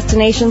travel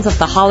destinations of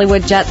the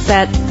Hollywood jet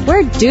set?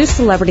 Where do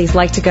celebrities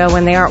like to go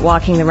when they aren't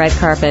walking the red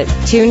carpet?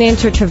 Tune in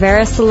to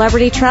Traveras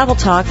Celebrity Travel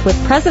Talk with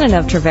President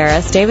of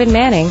Traveras, David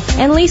Manning,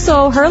 and Lisa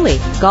O'Hurley,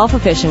 golf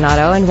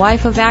aficionado and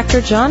wife of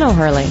actor John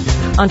O'Hurley.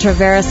 On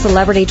Traveras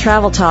Celebrity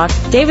Travel Talk,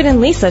 David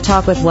and Lisa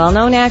talk with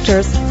well-known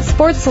actors,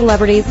 sports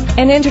celebrities,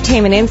 and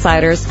entertainment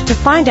insiders to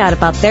find out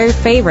about their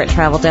favorite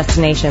travel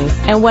destinations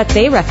and what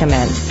they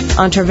recommend.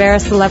 On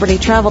Traveras Celebrity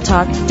Travel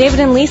Talk, David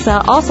and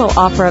Lisa also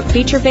offer up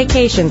feature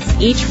vacations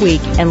each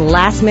week and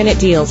last-minute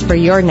deals for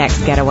your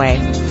next getaway.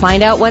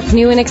 Find out what's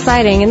new and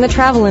exciting in the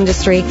travel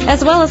industry,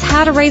 as well as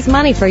how to raise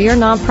money for your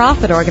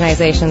nonprofit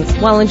organizations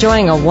while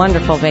enjoying a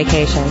wonderful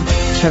vacation.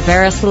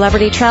 Traveras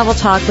Celebrity Travel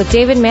Talk with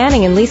David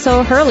Manning and Lisa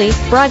O'Hurley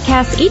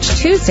broadcasts each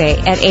Tuesday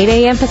at 8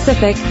 a.m.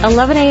 Pacific,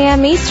 11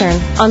 a.m. Eastern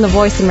on the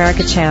Voice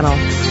America channel.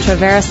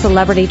 Traveras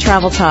Celebrity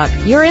Travel Talk,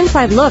 your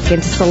inside look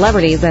into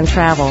celebrities and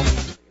travel.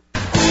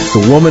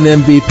 The Woman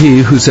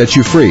MVP Who Sets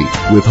You Free,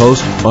 with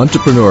host,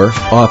 entrepreneur,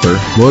 author,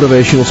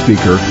 motivational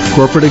speaker,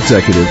 corporate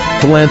executive,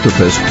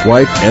 philanthropist,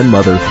 wife, and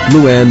mother,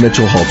 Luann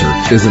Mitchell-Halter,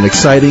 is an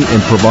exciting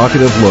and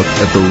provocative look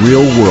at the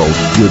real world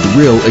with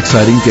real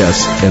exciting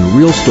guests and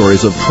real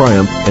stories of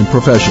triumph and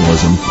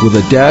professionalism with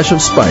a dash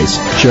of spice,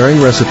 sharing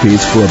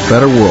recipes for a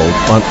better world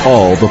on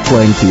all the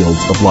playing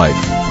fields of life.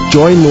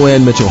 Join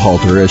Luann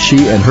Mitchell-Halter as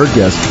she and her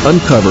guests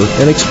uncover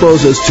and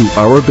expose us to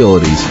our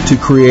abilities to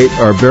create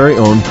our very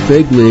own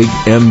Big League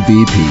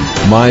MVP,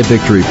 My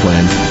Victory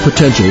Plan,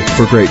 Potential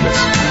for Greatness.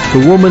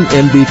 The Woman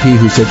MVP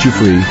Who Set You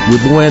Free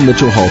with Luann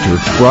Mitchell-Halter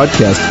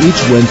broadcast each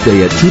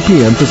Wednesday at 2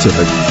 p.m.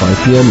 Pacific,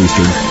 5 p.m.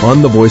 Eastern on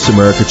the Voice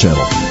America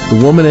channel.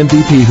 The Woman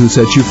MVP Who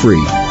Set You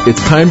Free.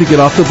 It's time to get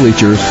off the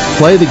bleachers,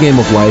 play the game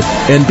of life,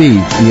 and be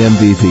the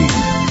MVP.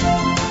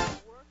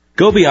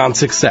 Go beyond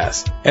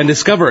success and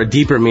discover a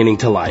deeper meaning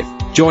to life.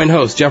 Join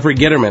host Jeffrey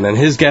Gitterman and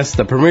his guests,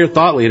 the premier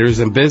thought leaders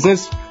in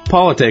business,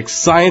 politics,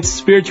 science,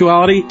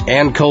 spirituality,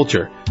 and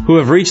culture, who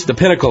have reached the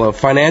pinnacle of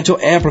financial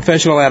and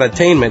professional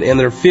attainment in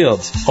their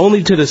fields,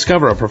 only to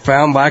discover a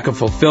profound lack of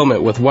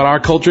fulfillment with what our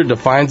culture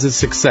defines as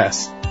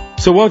success.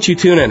 So won't you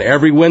tune in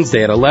every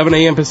Wednesday at 11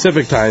 a.m.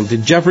 Pacific Time to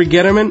Jeffrey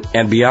Gitterman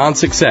and Beyond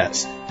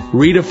Success,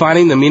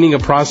 redefining the meaning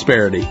of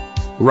prosperity,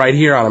 right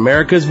here on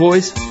America's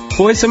Voice,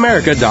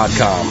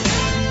 VoiceAmerica.com.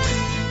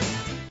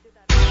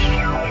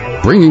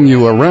 Bringing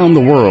you around the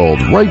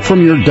world right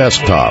from your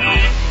desktop.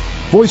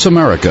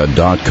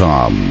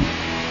 VoiceAmerica.com.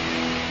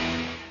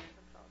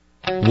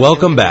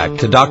 Welcome back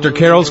to Dr.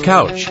 Carol's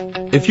Couch.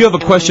 If you have a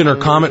question or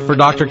comment for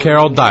Dr.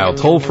 Carole, dial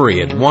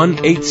toll-free at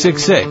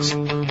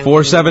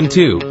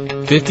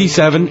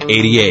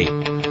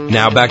 1-866-472-5788.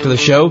 Now back to the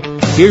show.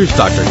 Here's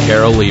Dr.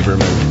 Carole Lieberman.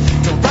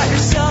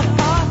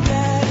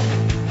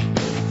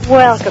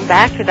 Welcome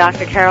back to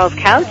Dr. Carol's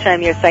Couch.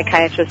 I'm your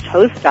psychiatrist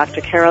host,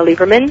 Dr. Carole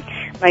Lieberman.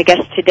 My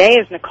guest today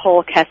is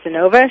Nicole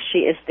Casanova. She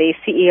is the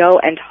CEO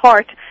and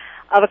heart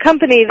of a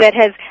company that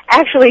has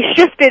actually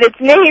shifted its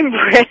name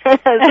as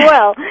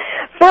well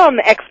from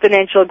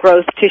Exponential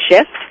Growth to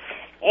Shift.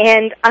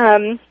 And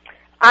I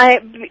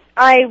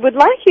would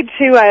like you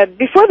to,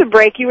 before the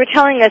break, you were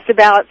telling us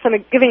about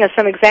giving us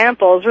some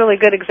examples, really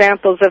good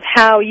examples of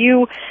how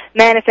you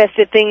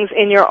manifested things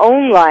in your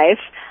own life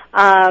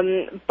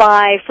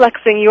by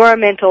flexing your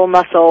mental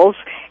muscles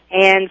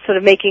and sort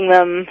of making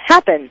them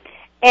happen.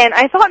 And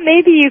I thought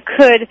maybe you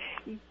could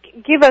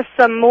give us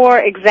some more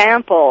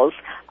examples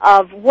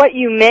of what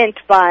you meant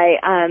by,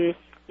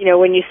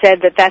 when you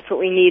said that that's what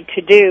we need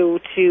to do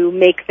to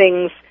make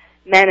things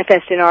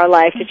manifest in our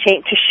life, to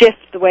change, to shift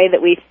the way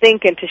that we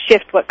think and to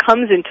shift what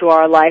comes into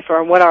our life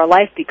or what our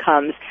life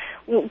becomes.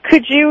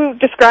 Could you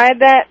describe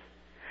that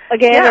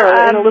again or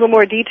in a little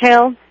more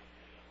detail?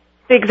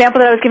 The example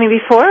that I was giving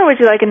before, or would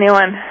you like a new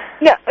one?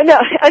 No, a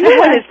new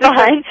one is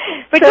fine.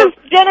 But just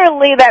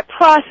generally that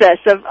process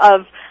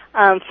of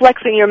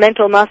flexing your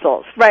mental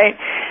muscles. Right.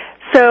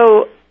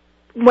 So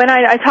when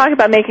I talk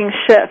about making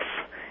shifts,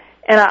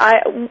 and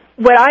a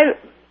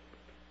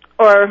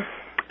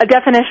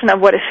definition of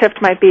what a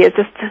shift might be is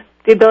just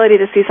the ability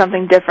to see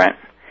something different.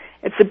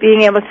 It's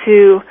being able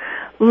to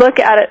look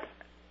at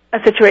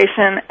a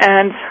situation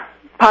and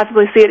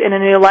possibly see it in a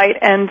new light.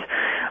 And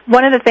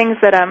one of the things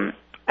that I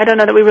don't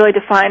know that we really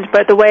defined,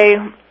 but the way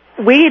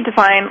we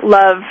define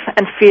love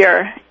and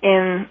fear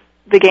in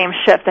the game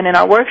Shift and in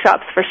our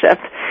workshops for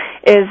Shift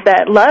is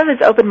that love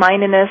is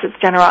open-mindedness, it's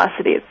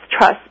generosity, it's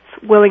trust,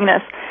 it's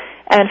willingness,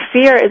 and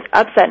fear is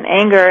upset and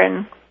anger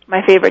and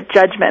my favorite,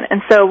 judgment.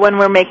 And so when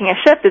we're making a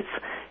shift, it's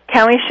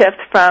can we shift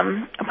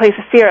from a place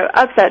of fear,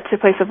 upset, to a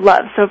place of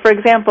love? So, for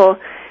example,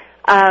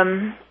 I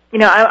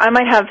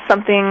might have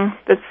something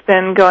that's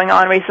been going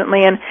on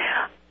recently, and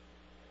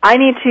I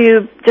need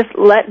to just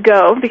let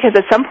go because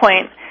at some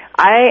point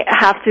I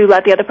have to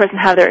let the other person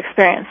have their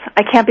experience.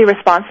 I can't be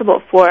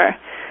responsible for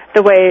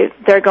the way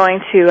they're going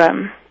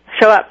to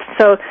show up.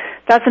 So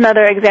that's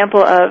another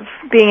example of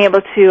being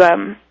able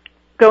to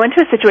go into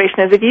a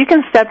situation is if you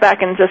can step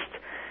back and just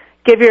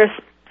give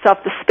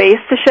yourself the space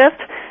to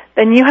shift,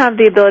 then you have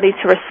the ability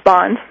to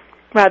respond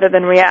rather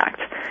than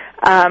react.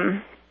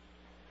 And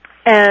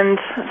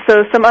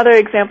so some other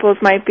examples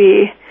might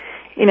be,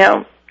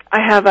 I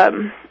have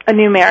a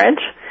new marriage,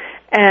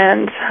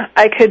 and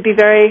I could be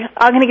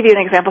I'm going to give you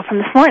an example from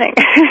this morning.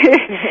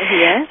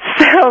 Yes.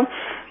 So,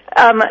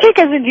 take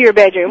us into your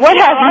bedroom. What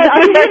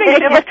happened?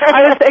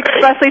 I was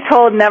expressly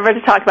told never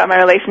to talk about my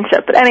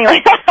relationship, but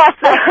anyway.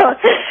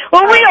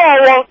 Well, we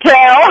all won't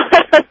tell.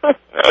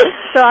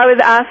 So I was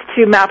asked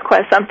to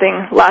MapQuest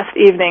something last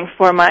evening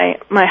for my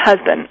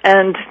husband,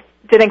 and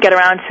didn't get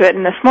around to it.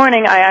 And this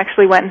morning I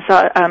actually went and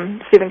saw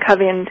Stephen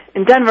Covey in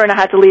Denver, and I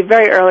had to leave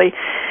very early.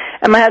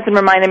 And my husband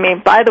reminded me,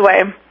 by the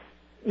way,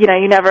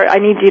 I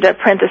need you to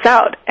print this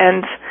out.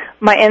 And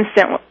my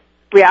instant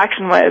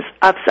reaction was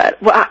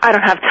upset. Well, I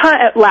don't have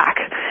time.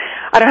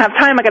 I don't have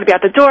time. I got to be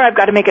out the door. I've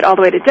got to make it all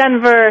the way to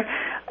Denver.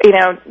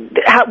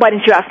 Why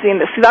didn't you ask me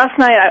this last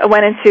night? I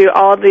went into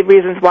all the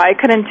reasons why I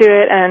couldn't do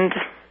it and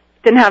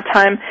didn't have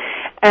time.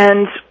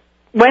 And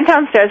went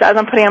downstairs as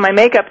I'm putting on my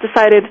makeup,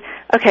 decided,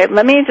 okay,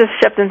 let me just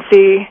shift and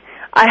see.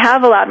 I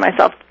have allowed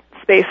myself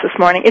space this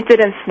morning. It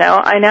didn't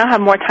snow. I now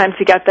have more time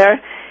to get there.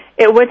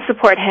 It would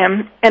support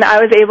him, and I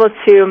was able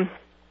to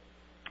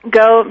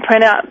go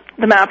print out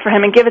the map for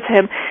him and give it to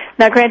him.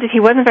 Now, granted, he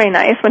wasn't very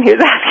nice when he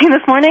was asking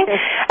this morning,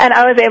 and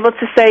I was able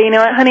to say, you know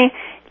what, honey,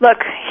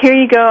 look, here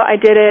you go, I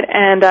did it,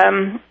 and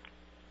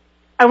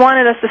I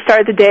wanted us to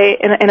start the day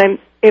in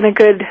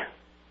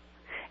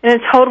a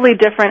totally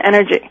different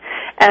energy.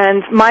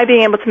 And my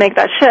being able to make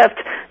that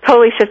shift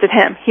totally shifted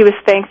him. He was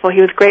thankful.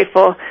 He was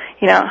grateful.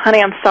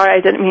 Honey, I'm sorry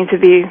I didn't mean to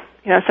be,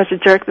 such a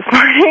jerk this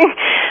morning.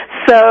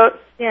 So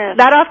yeah,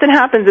 that often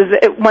happens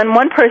when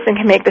one person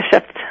can make the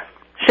shifts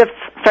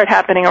start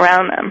happening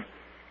around them.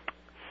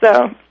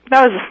 So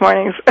that was this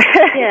morning's.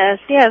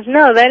 Yes.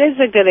 No, that is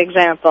a good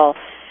example.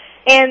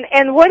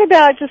 And what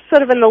about just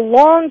sort of in the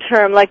long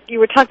term, like you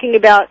were talking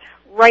about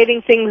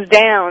writing things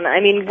down? I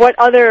mean, what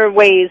other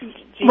ways do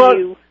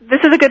you... This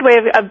is a good way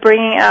of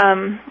bringing,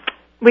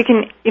 we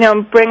can,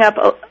 bring up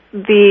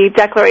the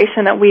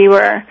declaration that we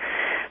were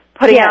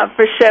putting out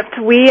for Shift.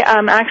 We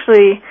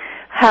actually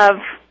have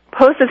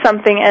posted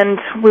something, and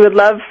we would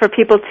love for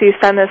people to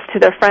send this to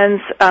their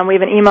friends. We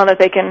have an email that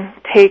they can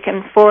take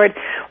and forward.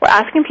 We're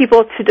asking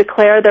people to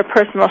declare their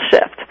personal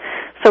shift.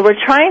 So we're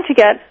trying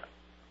to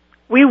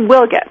we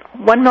will get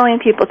 1 million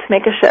people to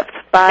make a shift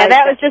by... And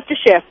that was just a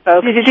shift,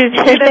 folks. Did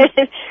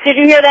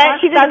you hear that?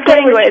 She That's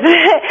language.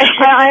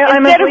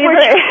 I'm a believer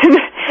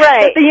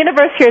that the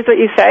universe hears what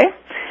you say,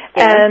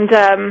 and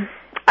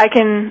I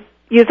can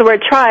use the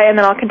word try, and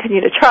then I'll continue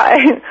to try,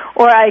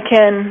 or I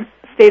can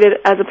state it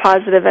as a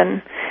positive,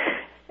 and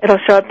it'll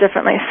show up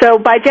differently. So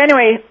by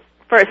January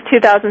 1st,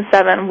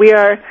 2007, we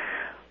are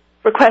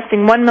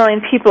requesting 1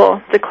 million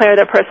people declare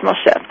their personal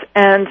shift.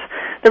 And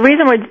the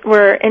reason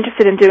we're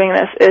interested in doing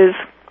this is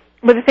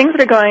with the things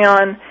that are going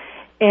on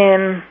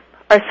in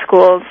our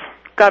schools,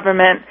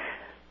 government,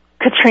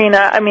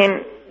 Katrina,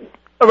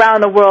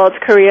 around the world,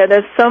 Korea,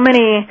 there's so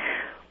many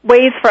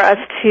ways for us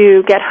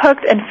to get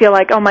hooked and feel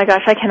like, oh my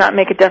gosh, I cannot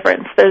make a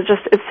difference.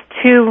 It's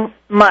too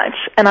much,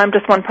 and I'm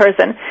just one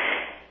person.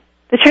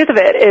 The truth of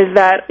it is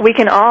that we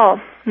can all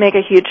make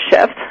a huge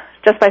shift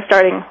just by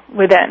starting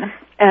within.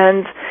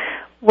 And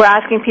we're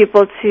asking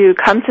people to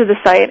come to the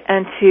site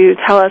and to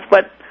tell us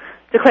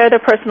declare their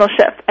personal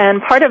shift.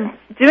 And part of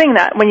doing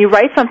that, when you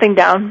write something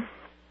down,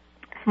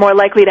 it's more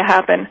likely to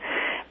happen.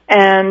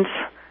 And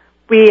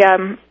we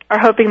are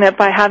hoping that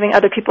by having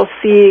other people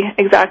see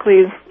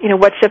exactly,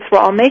 what shifts we're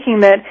all making,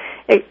 that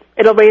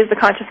it'll raise the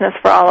consciousness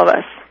for all of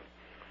us.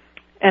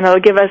 And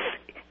it'll give us,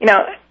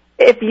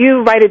 if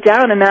you write it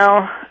down and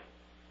now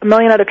 1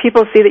 million other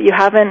people see that you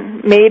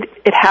haven't made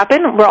it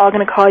happen, we're all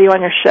going to call you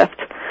on your shift.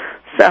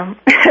 So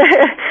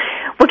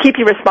we'll keep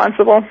you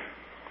responsible.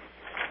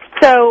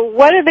 So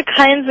what are the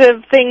kinds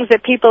of things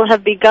that people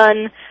have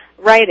begun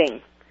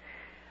writing?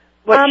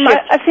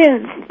 I've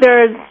seen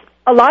there's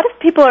a lot of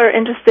people are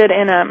interested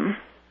in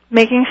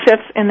making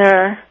shifts in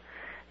their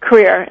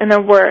career, in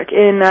their work,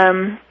 in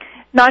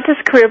not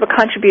just career but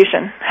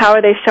contribution. How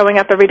are they showing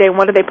up every day, and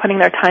what are they putting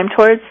their time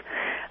towards?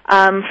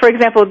 For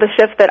example, the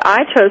shift that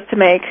I chose to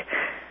make,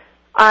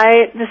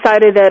 I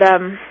decided that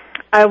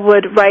I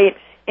would write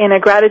in a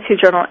gratitude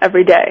journal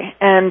every day.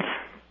 And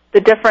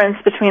the difference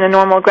between a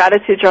normal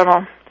gratitude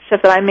journal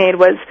shift that I made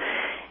was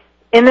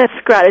in this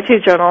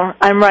gratitude journal,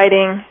 I'm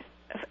writing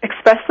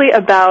especially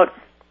about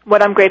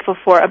what I'm grateful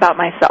for about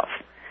myself,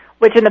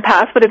 which in the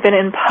past would have been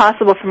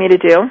impossible for me to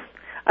do.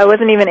 I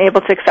wasn't even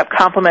able to accept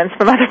compliments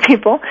from other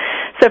people.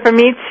 So for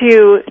me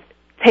to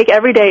take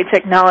every day to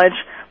acknowledge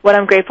what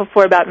I'm grateful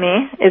for about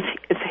me it's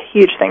a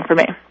huge thing for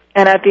me.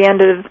 And at the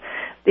end of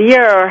the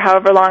year or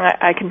however long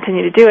I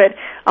continue to do it,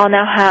 I'll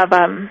now have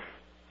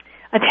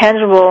a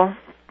tangible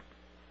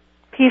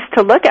piece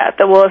to look at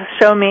that will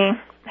show me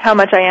how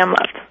much I am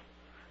loved.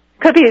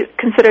 Could be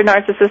considered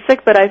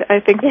narcissistic, but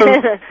I think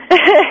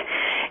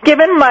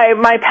given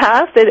my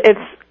past, it's,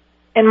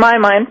 in my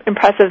mind,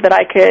 impressive that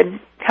I could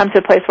come to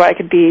a place where I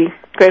could be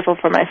grateful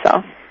for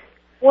myself.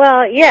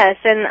 Well, yes,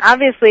 and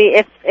obviously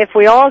if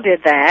we all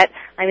did that,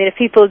 if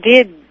people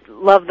did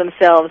love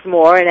themselves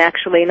more and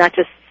actually not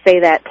just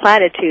say that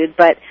platitude,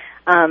 but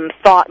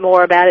thought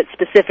more about it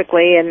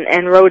specifically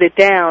and wrote it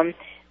down,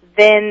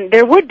 then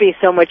there would be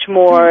so much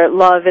more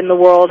love in the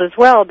world as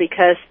well,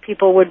 because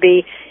people wouldn't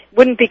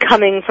be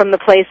coming from the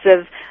place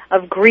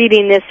of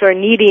greediness or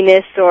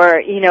neediness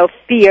or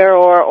fear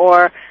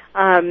or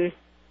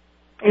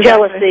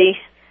jealousy,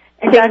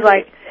 things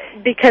like,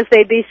 because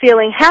they'd be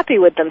feeling happy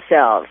with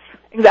themselves.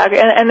 Exactly,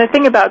 and the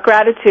thing about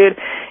gratitude,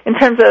 in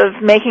terms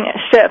of making a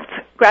shift,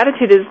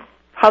 gratitude is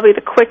probably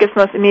the quickest,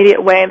 most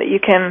immediate way that you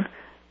can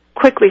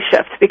quickly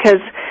shift, because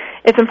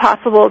it's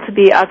impossible to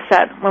be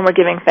upset when we're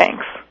giving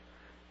thanks.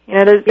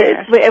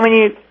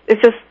 It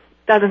just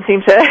doesn't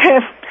seem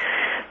to,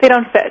 they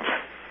don't fit.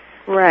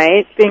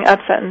 Right. Being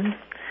upset and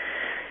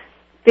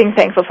being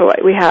thankful for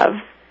what we have.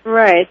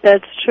 Right,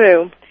 that's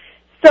true.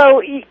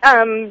 So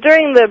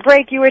during the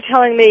break, you were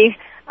telling me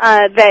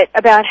that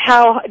about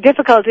how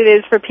difficult it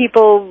is for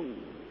people,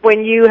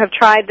 when you have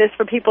tried this,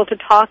 for people to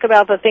talk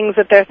about the things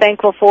that they're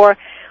thankful for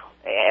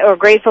or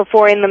grateful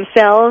for in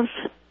themselves.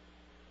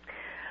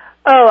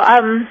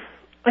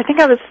 I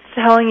think I was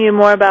telling you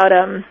more about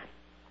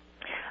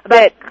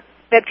that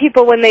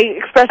people, when they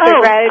express their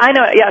gratitude. I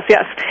know.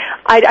 Yes.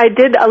 I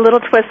did a little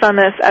twist on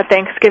this at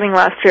Thanksgiving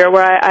last year,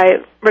 where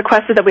I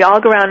requested that we all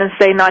go around and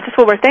say not just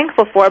what we're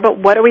thankful for, but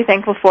what are we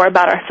thankful for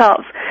about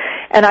ourselves.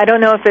 And I don't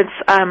know if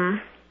it's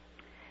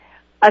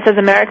us as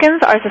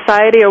Americans, our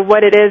society, or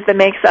what it is that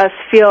makes us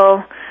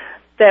feel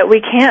that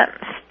we can't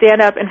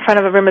stand up in front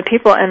of a room of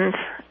people and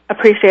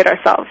appreciate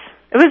ourselves.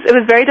 It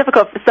was very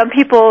difficult. Some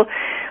people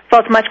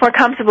felt much more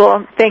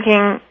comfortable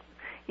thanking,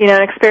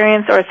 an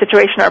experience or a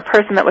situation or a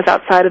person that was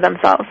outside of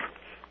themselves.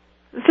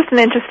 It's just an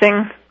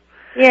interesting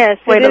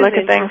way to look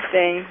at things.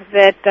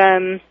 That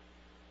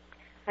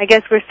I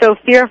guess we're so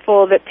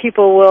fearful that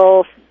people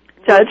will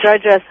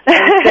judge us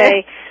and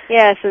say,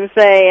 yes, and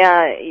say,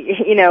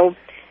 you know,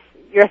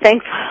 you're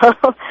thankful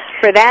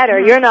for that, or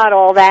you're not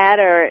all that,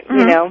 or,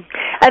 you know.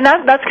 And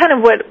that's kind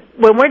of what,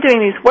 when we're doing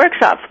these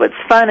workshops, what's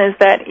fun is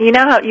that, you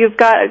know how you've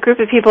got a group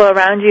of people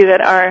around you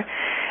that are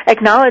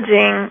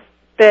acknowledging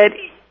that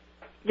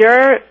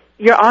you're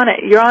on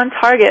it, you're on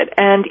target,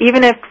 and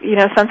even if, you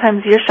know,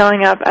 sometimes you're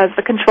showing up as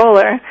the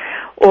controller,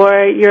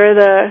 or you're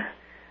the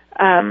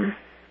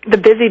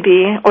busy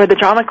bee or the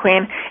drama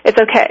queen, it's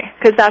okay,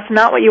 because that's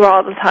not what you are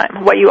all the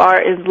time. What you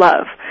are is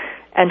love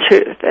and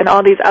truth and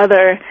all these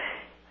other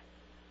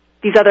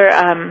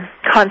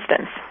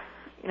constants,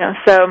 you know.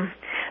 So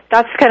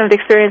that's kind of the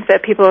experience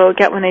that people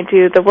get when they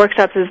do the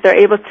workshops, is they're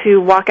able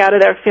to walk out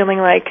of there feeling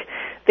like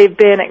they've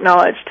been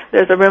acknowledged.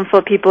 There's a room full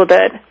of people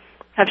that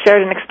have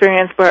shared an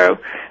experience where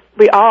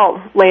we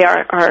all lay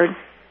our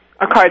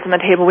cards on the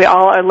table. We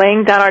all are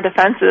laying down our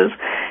defenses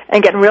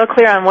and getting real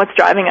clear on what's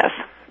driving us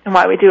and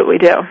why we do what we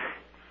do.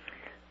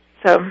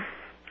 So,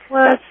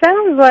 well, it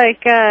sounds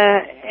like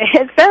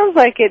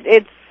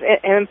it's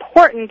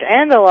important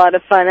and a lot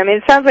of fun. I mean,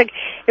 it sounds like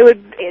it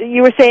would.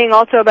 You were saying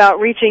also about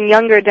reaching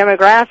younger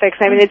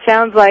demographics. I mean, it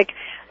sounds like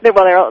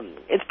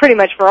it's pretty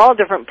much for all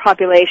different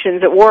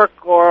populations at work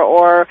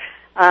or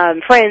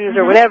friends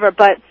or whatever.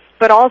 But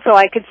also,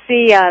 I could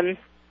see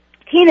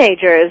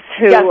teenagers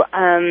who,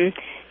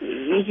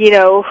 you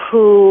know,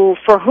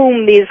 for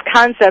whom these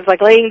concepts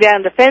like laying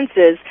down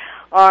defenses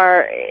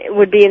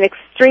would be an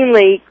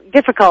extremely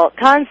difficult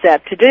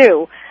concept to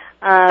do.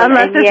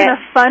 Unless it's in a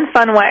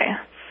fun way.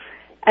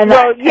 And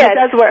it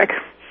does work.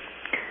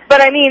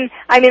 But I mean,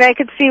 I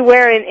could see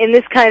where in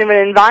this kind of an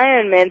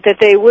environment that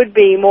they would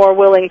be more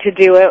willing to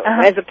do it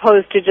as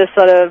opposed to just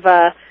sort of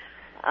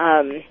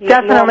definitely.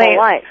 normal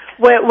life.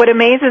 What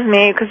amazes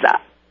me, because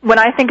when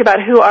I think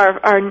about who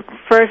our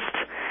first,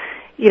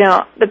 you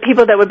know, the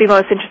people that would be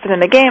most interested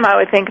in the game, I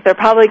would think they're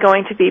probably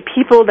going to be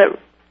people that,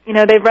 you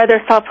know, they've read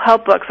their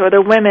self-help books, or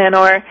they're women,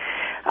 or,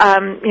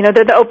 you know,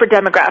 they're the Oprah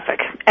demographic.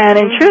 And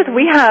in truth,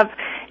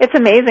 it's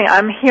amazing.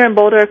 I'm here in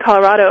Boulder,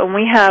 Colorado, and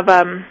we have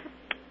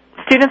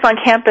students on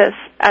campus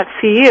at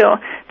CU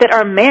that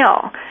are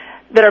male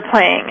that are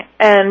playing.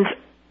 And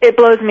it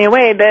blows me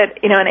away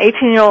that, you know, an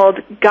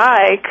 18-year-old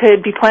guy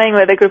could be playing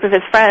with a group of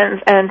his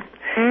friends and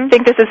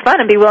think this is fun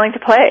and be willing to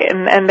play,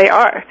 and they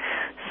are.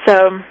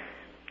 So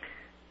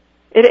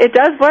it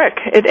does work,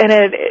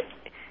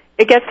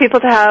 it gets people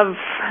to have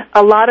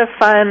a lot of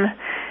fun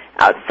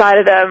outside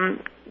of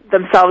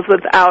themselves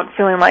without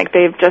feeling like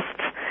they've just,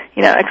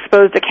 you know,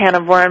 exposed a can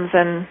of worms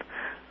and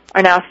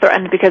are now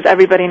threatened because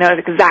everybody knows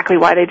exactly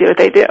why they do what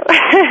they do.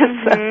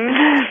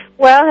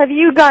 Well, have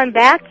you gone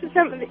back to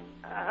some of the...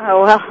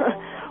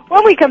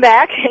 when we come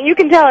back, you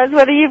can tell us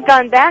whether you've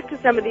gone back to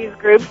some of these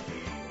groups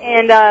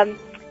and,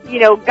 you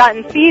know,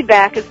 gotten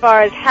feedback as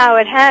far as how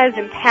it has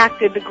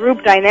impacted the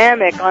group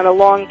dynamic on a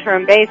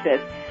long-term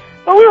basis.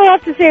 But we'll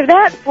have to save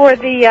that for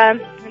the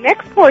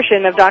next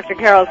portion of Dr.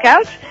 Carole's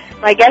Couch.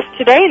 My guest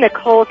today,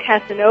 Nicole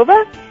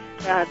Casanova,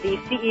 the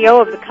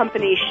CEO of the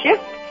company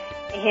Shift.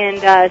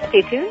 And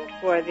stay tuned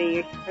for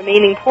the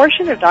remaining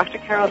portion of Dr.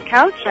 Carole's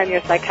Couch. I'm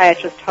your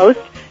psychiatrist host,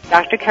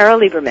 Dr. Carole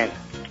Lieberman.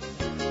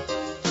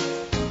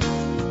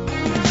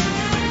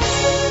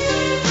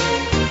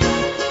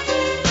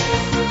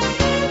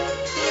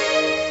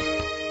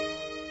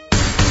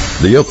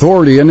 The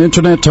authority in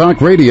Internet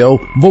Talk Radio,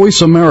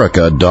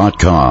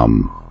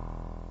 VoiceAmerica.com.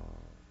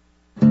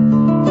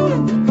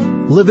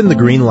 Living the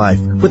Green Life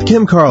with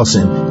Kim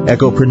Carlson,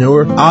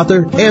 ecopreneur,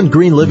 author, and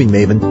green living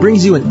maven,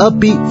 brings you an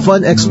upbeat,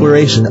 fun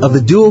exploration of the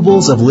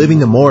doables of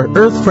living a more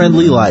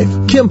earth-friendly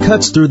life. Kim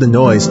cuts through the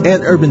noise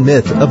and urban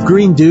myth of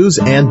green do's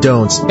and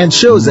don'ts and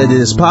shows that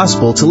it is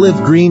possible to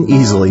live green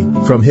easily.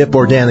 From hip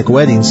organic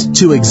weddings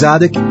to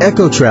exotic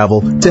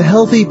eco-travel to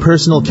healthy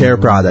personal care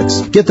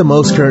products. Get the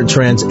most current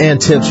trends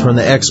and tips from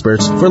the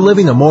experts for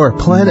living a more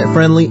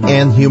planet-friendly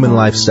and human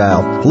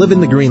lifestyle. Living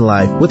the Green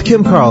Life with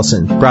Kim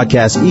Carlson,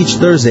 broadcast each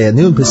Thursday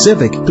at noon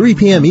Pacific, 3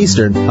 p.m.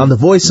 Eastern on the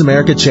Voice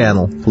America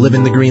channel.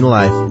 Living the Green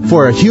Life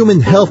for a human,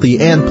 healthy,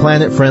 and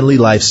planet-friendly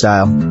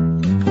lifestyle.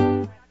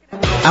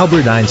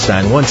 Albert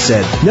Einstein once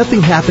said, "Nothing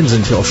happens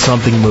until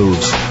something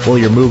moves." Well,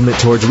 your movement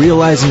towards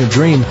realizing a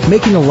dream,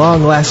 making a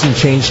long-lasting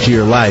change to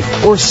your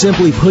life, or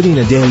simply putting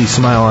a daily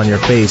smile on your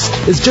face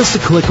is just a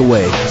click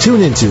away.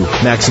 Tune into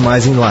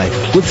Maximizing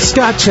Life with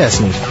Scott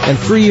Chesney and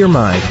free your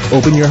mind,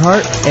 open your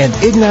heart, and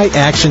ignite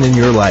action in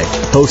your life.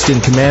 Host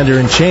and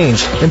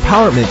commander-in-change,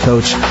 empowerment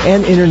coach,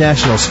 and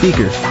international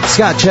speaker,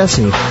 Scott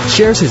Chesney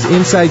shares his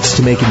insights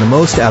to making the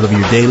most out of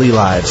your daily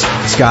lives.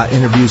 Scott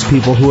interviews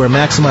people who are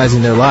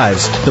maximizing their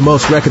lives, the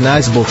most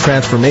recognizable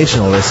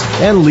transformationalists,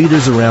 and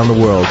leaders around the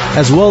world,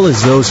 as well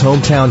as those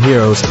hometown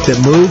heroes that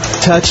move,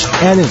 touch,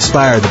 and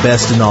inspire the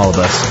best in all of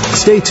us.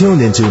 Stay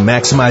tuned into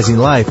Maximizing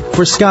Life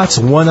for Scott's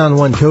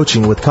one-on-one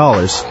coaching with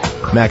callers.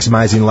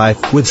 Maximizing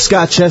Life with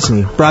Scott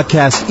Chesney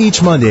broadcasts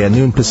each Monday at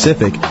noon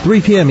Pacific,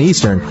 3 p.m.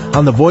 Eastern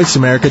on the Voice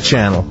America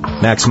channel.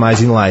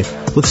 Maximizing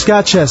Life with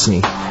Scott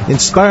Chesney,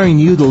 inspiring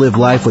you to live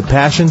life with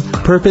passion,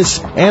 purpose,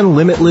 and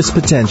limitless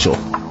potential.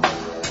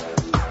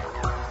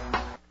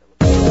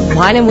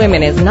 Wine and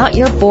Women is not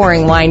your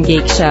boring wine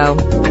geek show.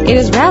 It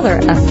is rather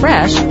a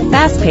fresh,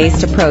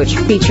 fast-paced approach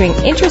featuring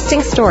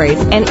interesting stories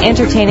and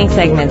entertaining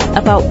segments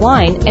about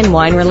wine and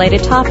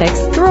wine-related topics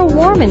through a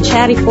warm and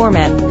chatty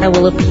format that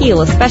will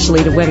appeal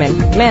especially to women,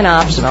 men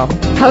optional.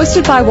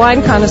 Hosted by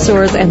wine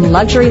connoisseurs and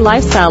luxury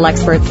lifestyle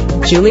experts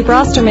Julie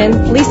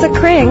Brosterman, Lisa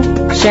Kring,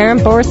 Sharon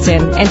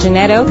Borston, and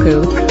Jeanette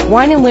Oku,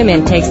 Wine and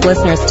Women takes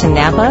listeners to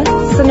Napa,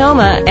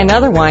 Sonoma, and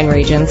other wine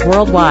regions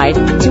worldwide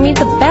to meet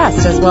the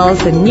best as well as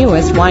the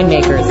newest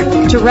winemakers,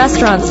 to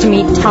restaurants to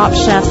meet top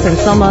chefs and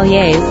sommeliers,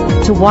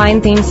 to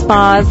wine-themed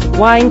spas,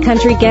 wine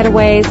country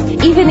getaways,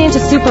 even into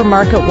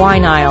supermarket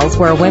wine aisles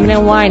where Women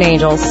in Wine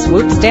Angel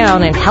swoops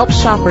down and helps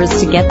shoppers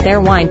to get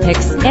their wine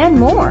picks, and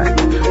more.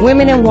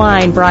 Women in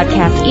Wine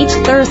broadcasts each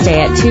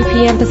Thursday at 2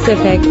 p.m.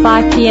 Pacific,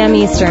 5 p.m.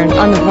 Eastern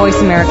on the Voice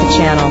America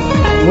channel.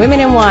 Women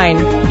in Wine,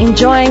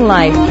 enjoying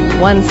life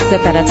one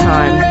sip at a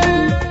time.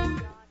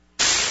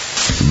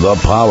 The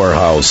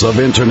powerhouse of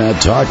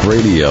Internet Talk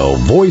Radio,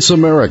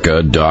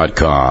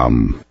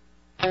 VoiceAmerica.com.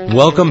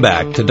 Welcome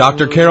back to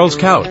Dr. Carol's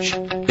Couch.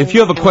 If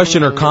you have a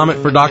question or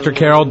comment for Dr.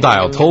 Carole,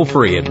 dial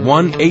toll-free at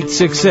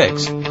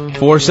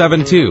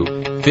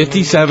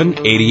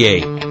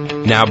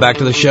 1-866-472-5788. Now back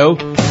to the show.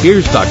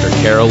 Here's Dr.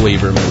 Carole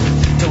Lieberman.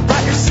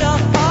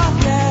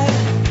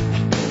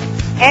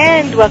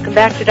 And welcome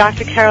back to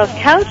Dr. Carol's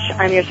Couch.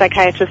 I'm your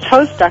psychiatrist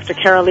host, Dr.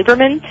 Carole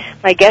Lieberman.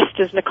 My guest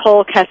is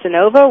Nicole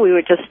Casanova. We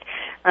were just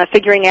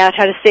figuring out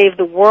how to save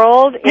the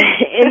world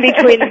in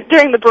between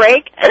during the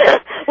break.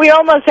 We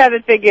almost have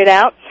it figured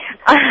out.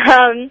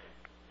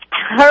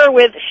 Her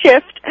with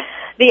Shift,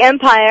 the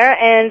Empire,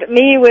 and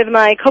me with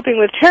my Coping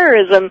with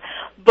Terrorism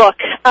book.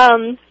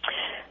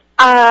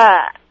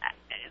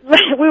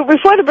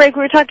 Before the break,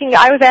 we were talking.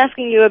 I was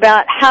asking you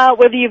about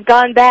whether you've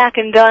gone back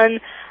and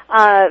done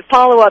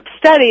follow-up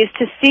studies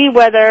to see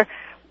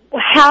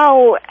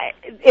how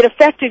it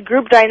affected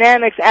group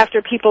dynamics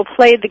after people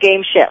played the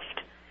game Shift.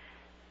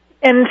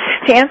 And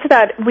to answer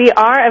that, we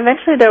are.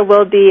 Eventually, there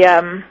will be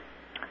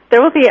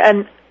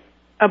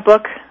a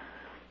book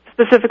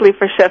specifically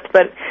for Shift,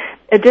 but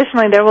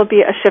additionally, there will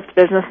be a Shift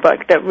business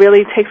book that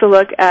really takes a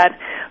look at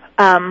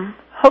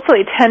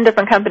hopefully 10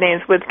 different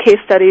companies with case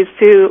studies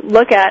to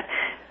look at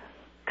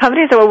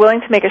companies that were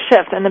willing to make a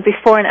shift and the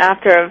before and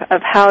after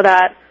of how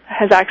that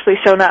has actually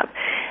shown up.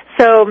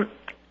 So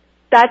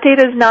that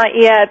data is not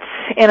yet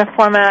in a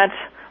format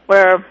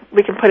where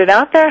we can put it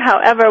out there.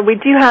 However, we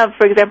do have,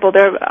 for example,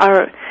 there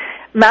are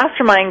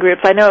mastermind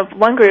groups. I know of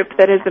one group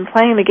that has been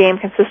playing the game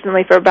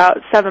consistently for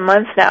about 7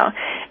 months now,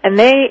 and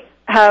they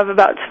have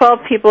about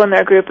 12 people in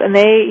their group, and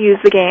they use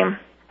the game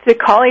to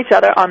call each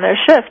other on their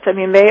shift. I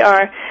mean, they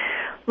are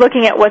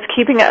looking at what's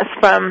keeping us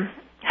from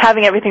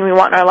having everything we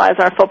want in our lives,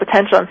 our full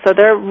potential, and so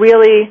they're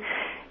really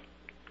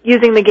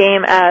using the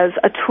game as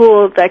a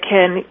tool that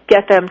can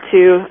get them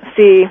to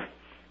see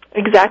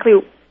exactly,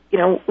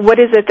 what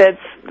is it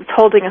that's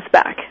holding us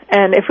back.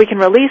 And if we can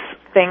release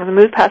things and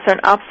move past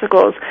certain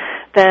obstacles,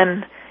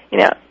 then,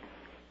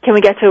 can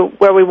we get to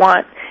where we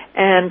want?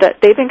 And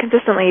they've been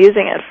consistently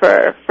using it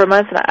for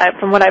months, and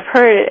from what I've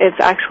heard,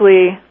 it's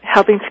actually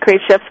helping to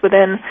create shifts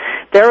within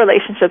their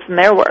relationships and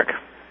their work.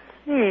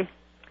 Well,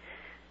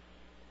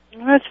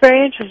 that's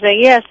very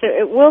interesting. Yes,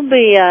 it will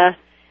be.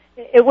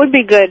 It would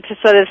be good to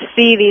sort of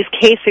see these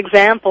case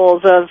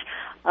examples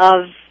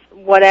of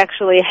what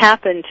actually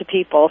happened to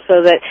people,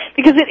 so that,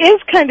 because it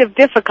is kind of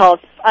difficult,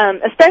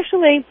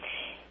 especially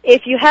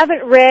if you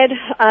haven't read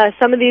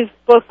some of these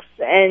books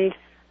and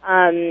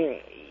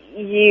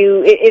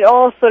it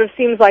all sort of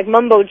seems like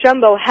mumbo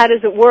jumbo. How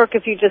does it work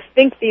if you just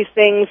think these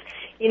things,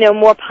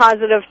 more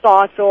positive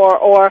thoughts,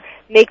 or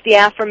make the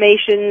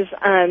affirmations,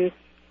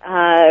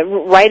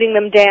 writing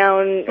them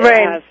down,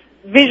 right.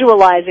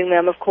 Visualizing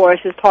them, of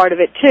course, is part of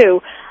it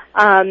too.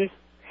 And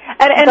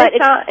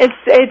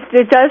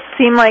it does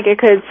seem like it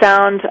could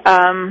sound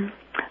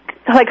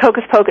like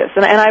hocus pocus,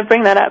 and I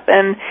bring that up.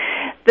 And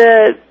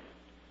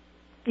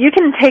you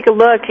can take a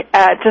look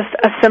at just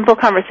a simple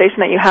conversation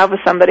that you have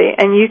with somebody,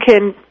 and you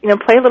can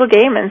play a little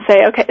game and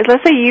say, okay,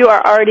 let's say you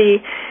are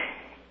already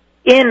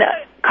in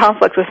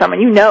conflict with someone.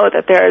 You know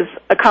that there's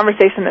a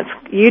conversation that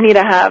you need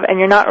to have, and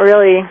you're not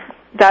really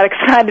that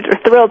excited or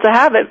thrilled to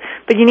have it,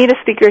 but you need to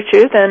speak your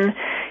truth, and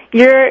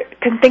you're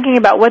thinking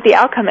about what the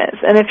outcome is.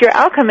 And if your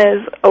outcome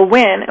is a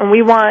win, and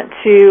we want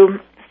to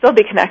still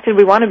be connected,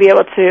 we want to be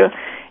able to,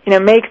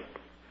 make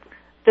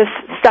this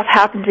stuff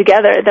happen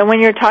together, then when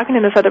you're talking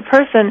to this other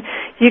person,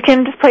 you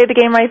can just play the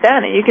game right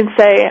then, and you can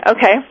say,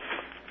 okay,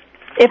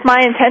 if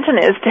my intention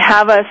is to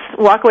have us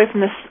walk away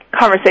from this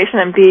conversation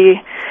and be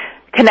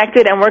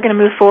connected and we're going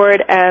to move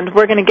forward and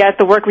we're going to get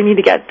the work we need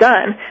to get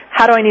done,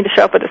 how do I need to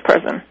show up with this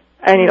person?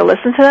 I need to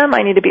listen to them.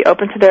 I need to be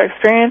open to their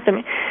experience. I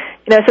mean,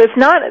 so it's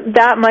not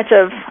that much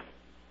of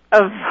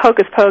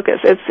hocus pocus.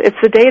 It's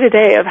the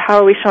day-to-day of how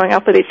are we showing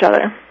up with each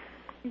other.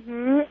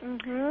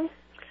 Mm-hmm.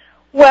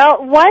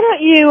 Well, why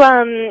don't you,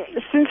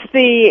 since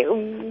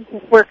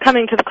we're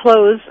coming to the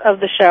close of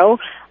the show,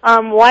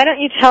 why don't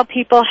you tell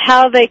people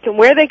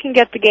where they can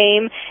get the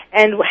game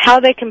and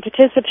how they can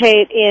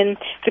participate in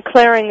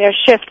declaring their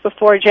shift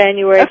before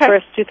January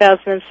 1st,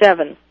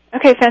 2007?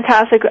 Okay,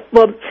 fantastic.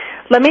 Well,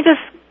 let me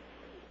just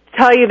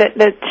tell you that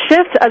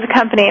Shift as a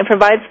company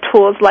provides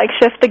tools like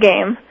Shift the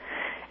Game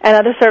and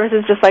other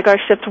services just like our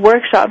Shift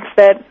workshops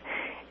that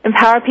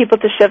empower people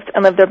to shift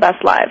and live their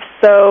best lives.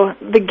 So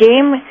the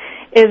game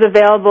is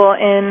available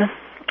in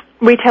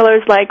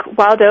retailers like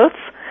Wild Oats,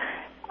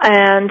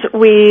 and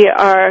we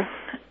are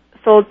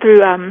sold through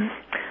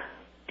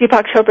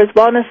Deepak Chopra's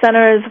Wellness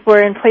Centers.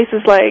 We're in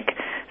places like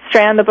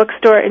Strand, the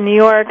bookstore in New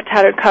York,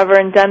 Tattered Cover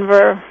in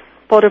Denver,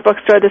 Boulder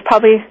Bookstore. There's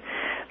probably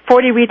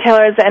 40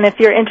 retailers, and if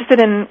you're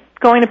interested in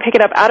going to pick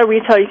it up at a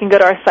retailer, you can go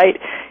to our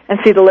site and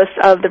see the list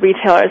of the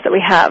retailers that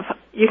we have.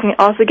 You can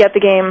also get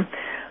the game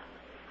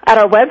at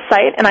our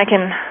website, and I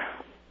can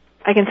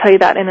tell you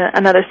that in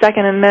another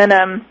second. And then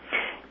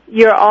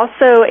you're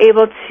also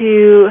able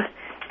to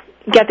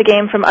get the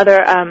game from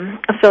other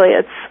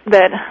affiliates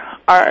that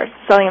are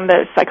selling them,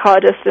 the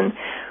psychologists. And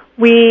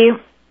we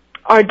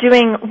are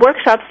doing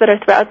workshops that are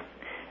throughout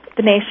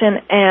the nation,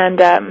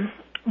 and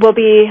we'll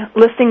be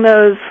listing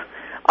those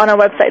on our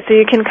website. So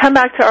you can come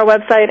back to our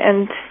website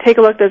and take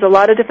a look. There's a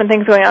lot of different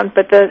things going on,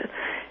 but the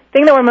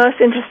thing that we're most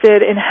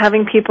interested in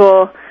having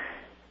people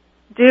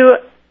do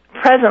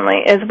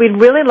presently is we'd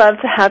really love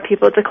to have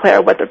people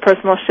declare what their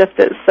personal shift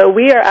is. So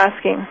we are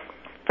asking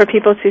for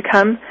people to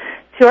come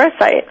to our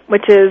site,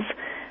 which is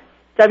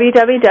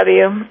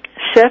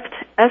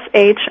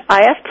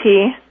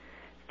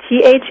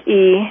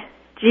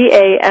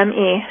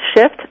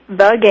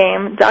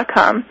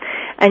shiftthegame.com,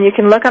 and you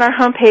can look on our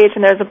homepage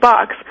and there's a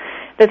box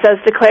that says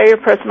declare your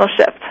personal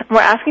shift. And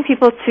we're asking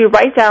people to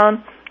write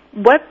down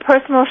what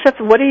personal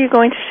shift, what are you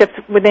going to shift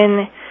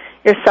within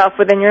yourself,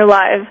 within your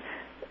life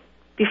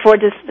before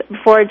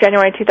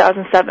January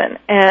 2007,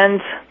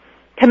 and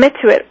commit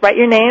to it. Write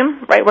your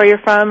name, write where you're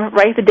from,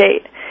 write the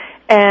date.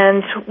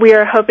 And we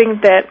are hoping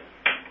that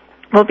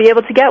we'll be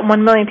able to get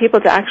 1 million people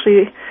to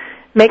actually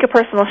make a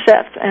personal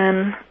shift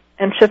and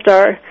shift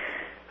our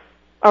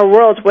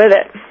world with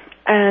it.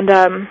 And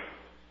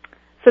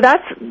so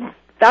that's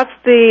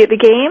the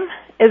game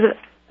is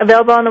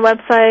available on the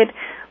website.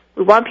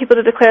 We want people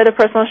to declare their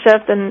personal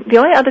shift. And the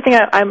only other thing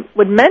I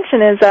would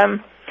mention is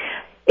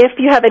if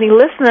you have any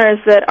listeners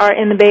that are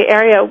in the Bay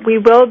Area, we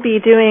will be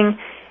doing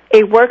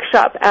a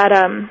workshop at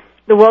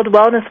the World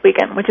Wellness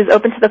Weekend, which is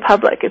open to the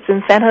public. It's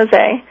in San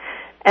Jose,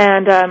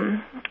 and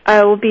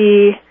I will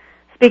be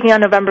speaking on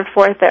November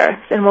 4th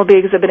there, and we'll be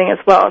exhibiting as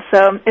well.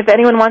 So if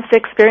anyone wants to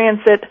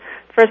experience it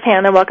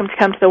firsthand, they're welcome to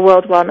come to the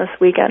World Wellness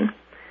Weekend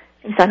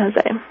in San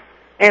Jose.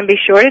 And be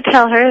sure to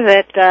tell her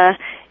that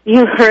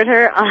you heard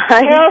her on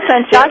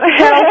Dr.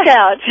 Carol's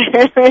Couch.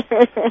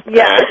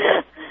 Yeah.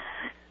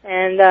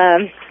 And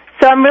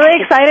so I'm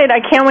really excited. I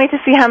can't wait to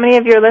see how many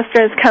of your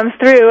listeners come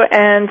through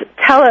and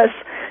tell us,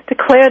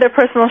 declare their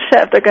personal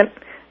shift. They're going to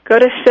go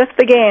to Shift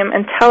the Game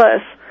and tell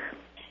us,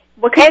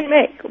 what can you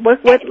make?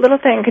 What little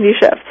thing can you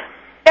shift?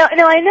 Now,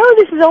 I know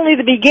this is only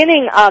the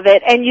beginning of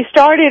it, and you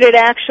started it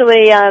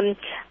actually at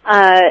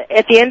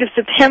the end of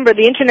September.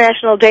 The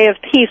International Day of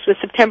Peace was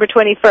September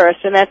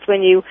 21st, and that's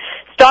when you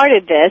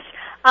started this.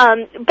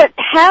 But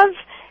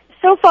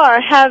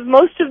have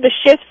most of the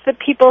shifts that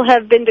people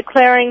have been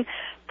declaring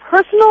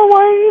personal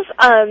ones,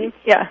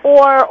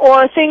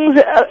 or things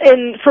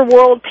for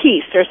world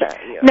peace or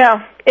something?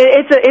 No,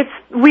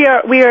 we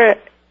are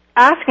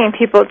asking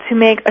people to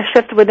make a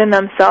shift within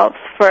themselves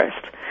first,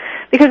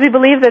 because we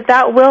believe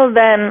that will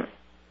then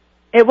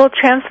it will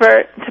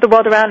transfer to the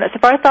world around us.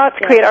 If our thoughts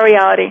create our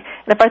reality,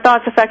 and if our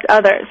thoughts affect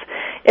others,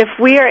 if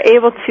we are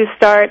able to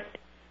start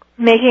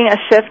making a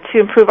shift to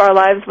improve our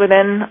lives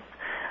within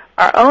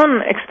our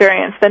own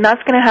experience, then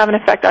that's going to have an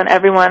effect on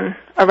everyone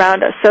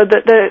around us. So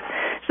the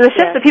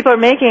shift that people are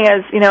making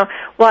is,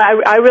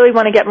 I really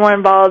want to get more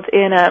involved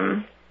in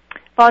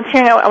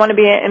volunteering. I want to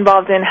be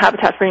involved in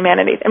Habitat for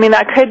Humanity. I mean,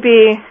 that could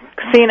be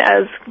seen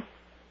as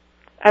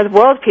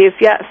world peace,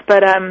 yes,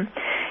 but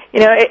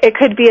it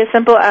could be as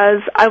simple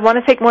as I want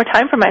to take more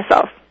time for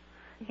myself.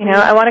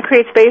 I want to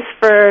create space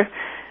for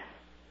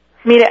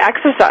me to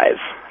exercise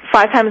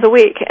 5 times a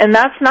week, and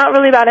that's not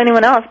really about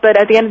anyone else. But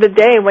at the end of the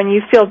day, when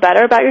you feel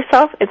better about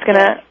yourself, it's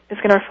gonna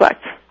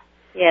reflect.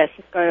 Yes,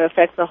 it's going to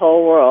affect the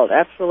whole world.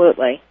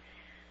 Absolutely.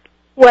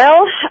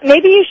 Well,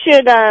 maybe you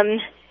should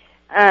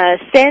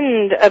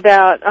send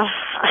about,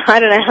 I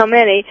don't know how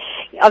many,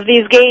 of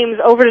these games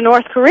over to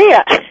North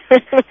Korea. You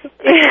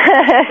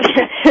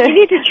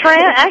need to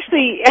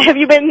actually, have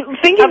you been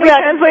thinking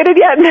about... Have we translated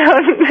yet? No.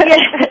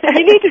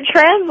 You need to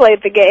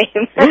translate the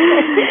game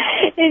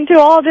into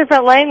all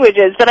different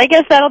languages, but I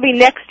guess that'll be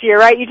next year,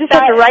 right? You just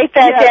have to write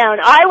that down.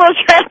 I will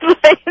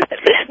translate it.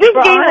 This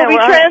game will be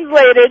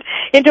translated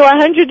into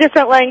 100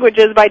 different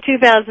languages by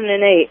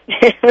 2008.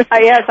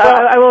 Yes,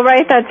 I will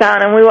write that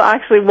down, and we'll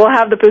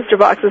have the booster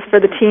boxes for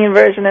the teen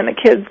version and the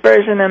kids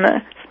version and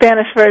the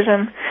Spanish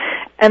version,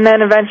 and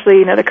then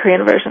eventually, the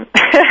Korean version.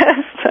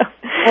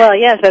 Well,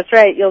 yes, that's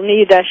right. You'll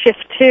need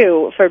Shift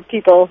 2 for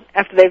people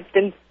after they've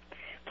been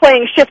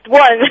playing Shift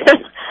 1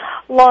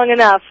 long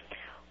enough.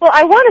 Well,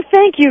 I want to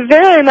thank you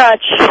very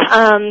much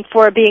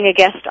for being a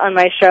guest on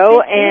my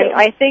show, and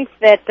I think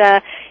that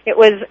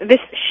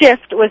this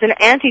shift was an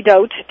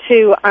antidote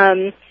to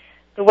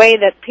the way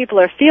that people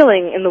are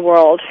feeling in the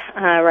world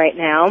right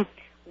now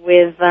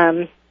with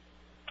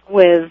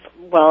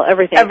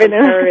everything.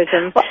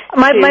 Terrorism.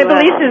 My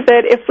belief is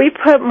that if we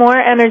put more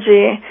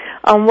energy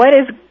on what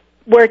is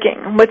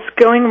working, what's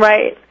going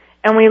right,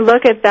 and we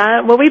look at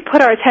that, what we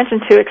put our attention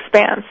to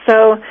expands.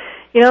 So,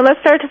 let's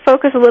start to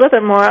focus a little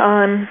bit more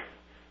on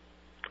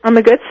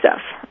the good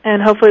stuff,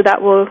 and hopefully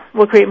that will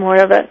create more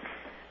of it.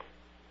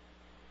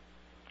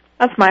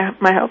 That's my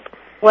hope.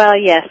 Well,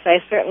 yes,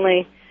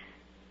 obviously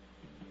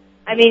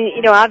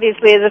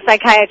as a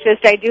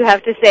psychiatrist, I do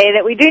have to say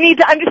that we do need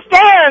to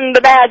understand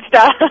the bad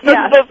stuff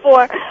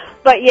before.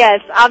 But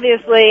yes,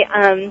 obviously,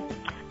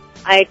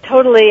 I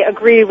totally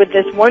agree with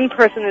this. One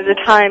person at a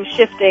time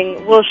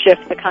shifting will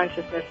shift the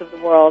consciousness of the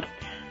world.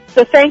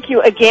 So thank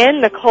you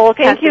again, Nicole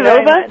Casanova. Thank you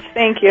very much.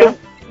 Thank you.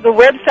 The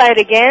website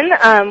again,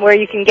 where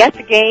you can get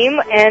the game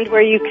and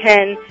where you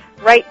can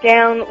write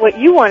down what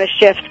you want to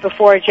shift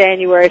before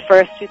January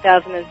 1st,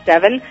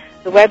 2007.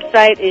 The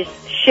website is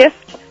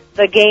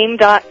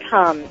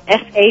shiftthegame.com,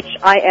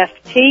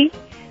 SHIFT,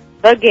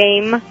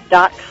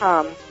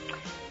 thegame.com.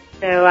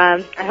 So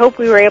I hope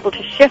we were able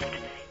to shift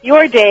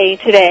your day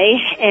today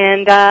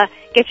and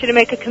get you to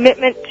make a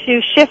commitment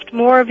to shift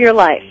more of your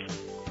life.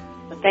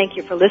 So thank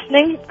you for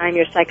listening. I'm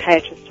your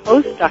psychiatrist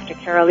host, Dr.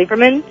 Carole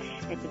Lieberman,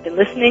 and you've been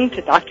listening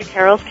to Dr.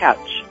 Carole's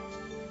Couch.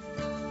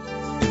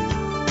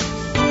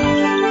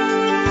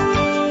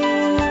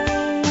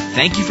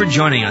 Thank you for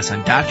joining us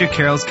on Dr.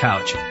 Carole's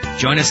Couch.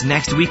 Join us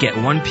next week at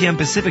 1 p.m.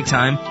 Pacific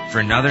Time for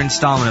another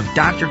installment of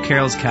Dr.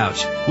 Carole's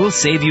Couch. We'll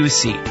save you a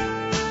seat.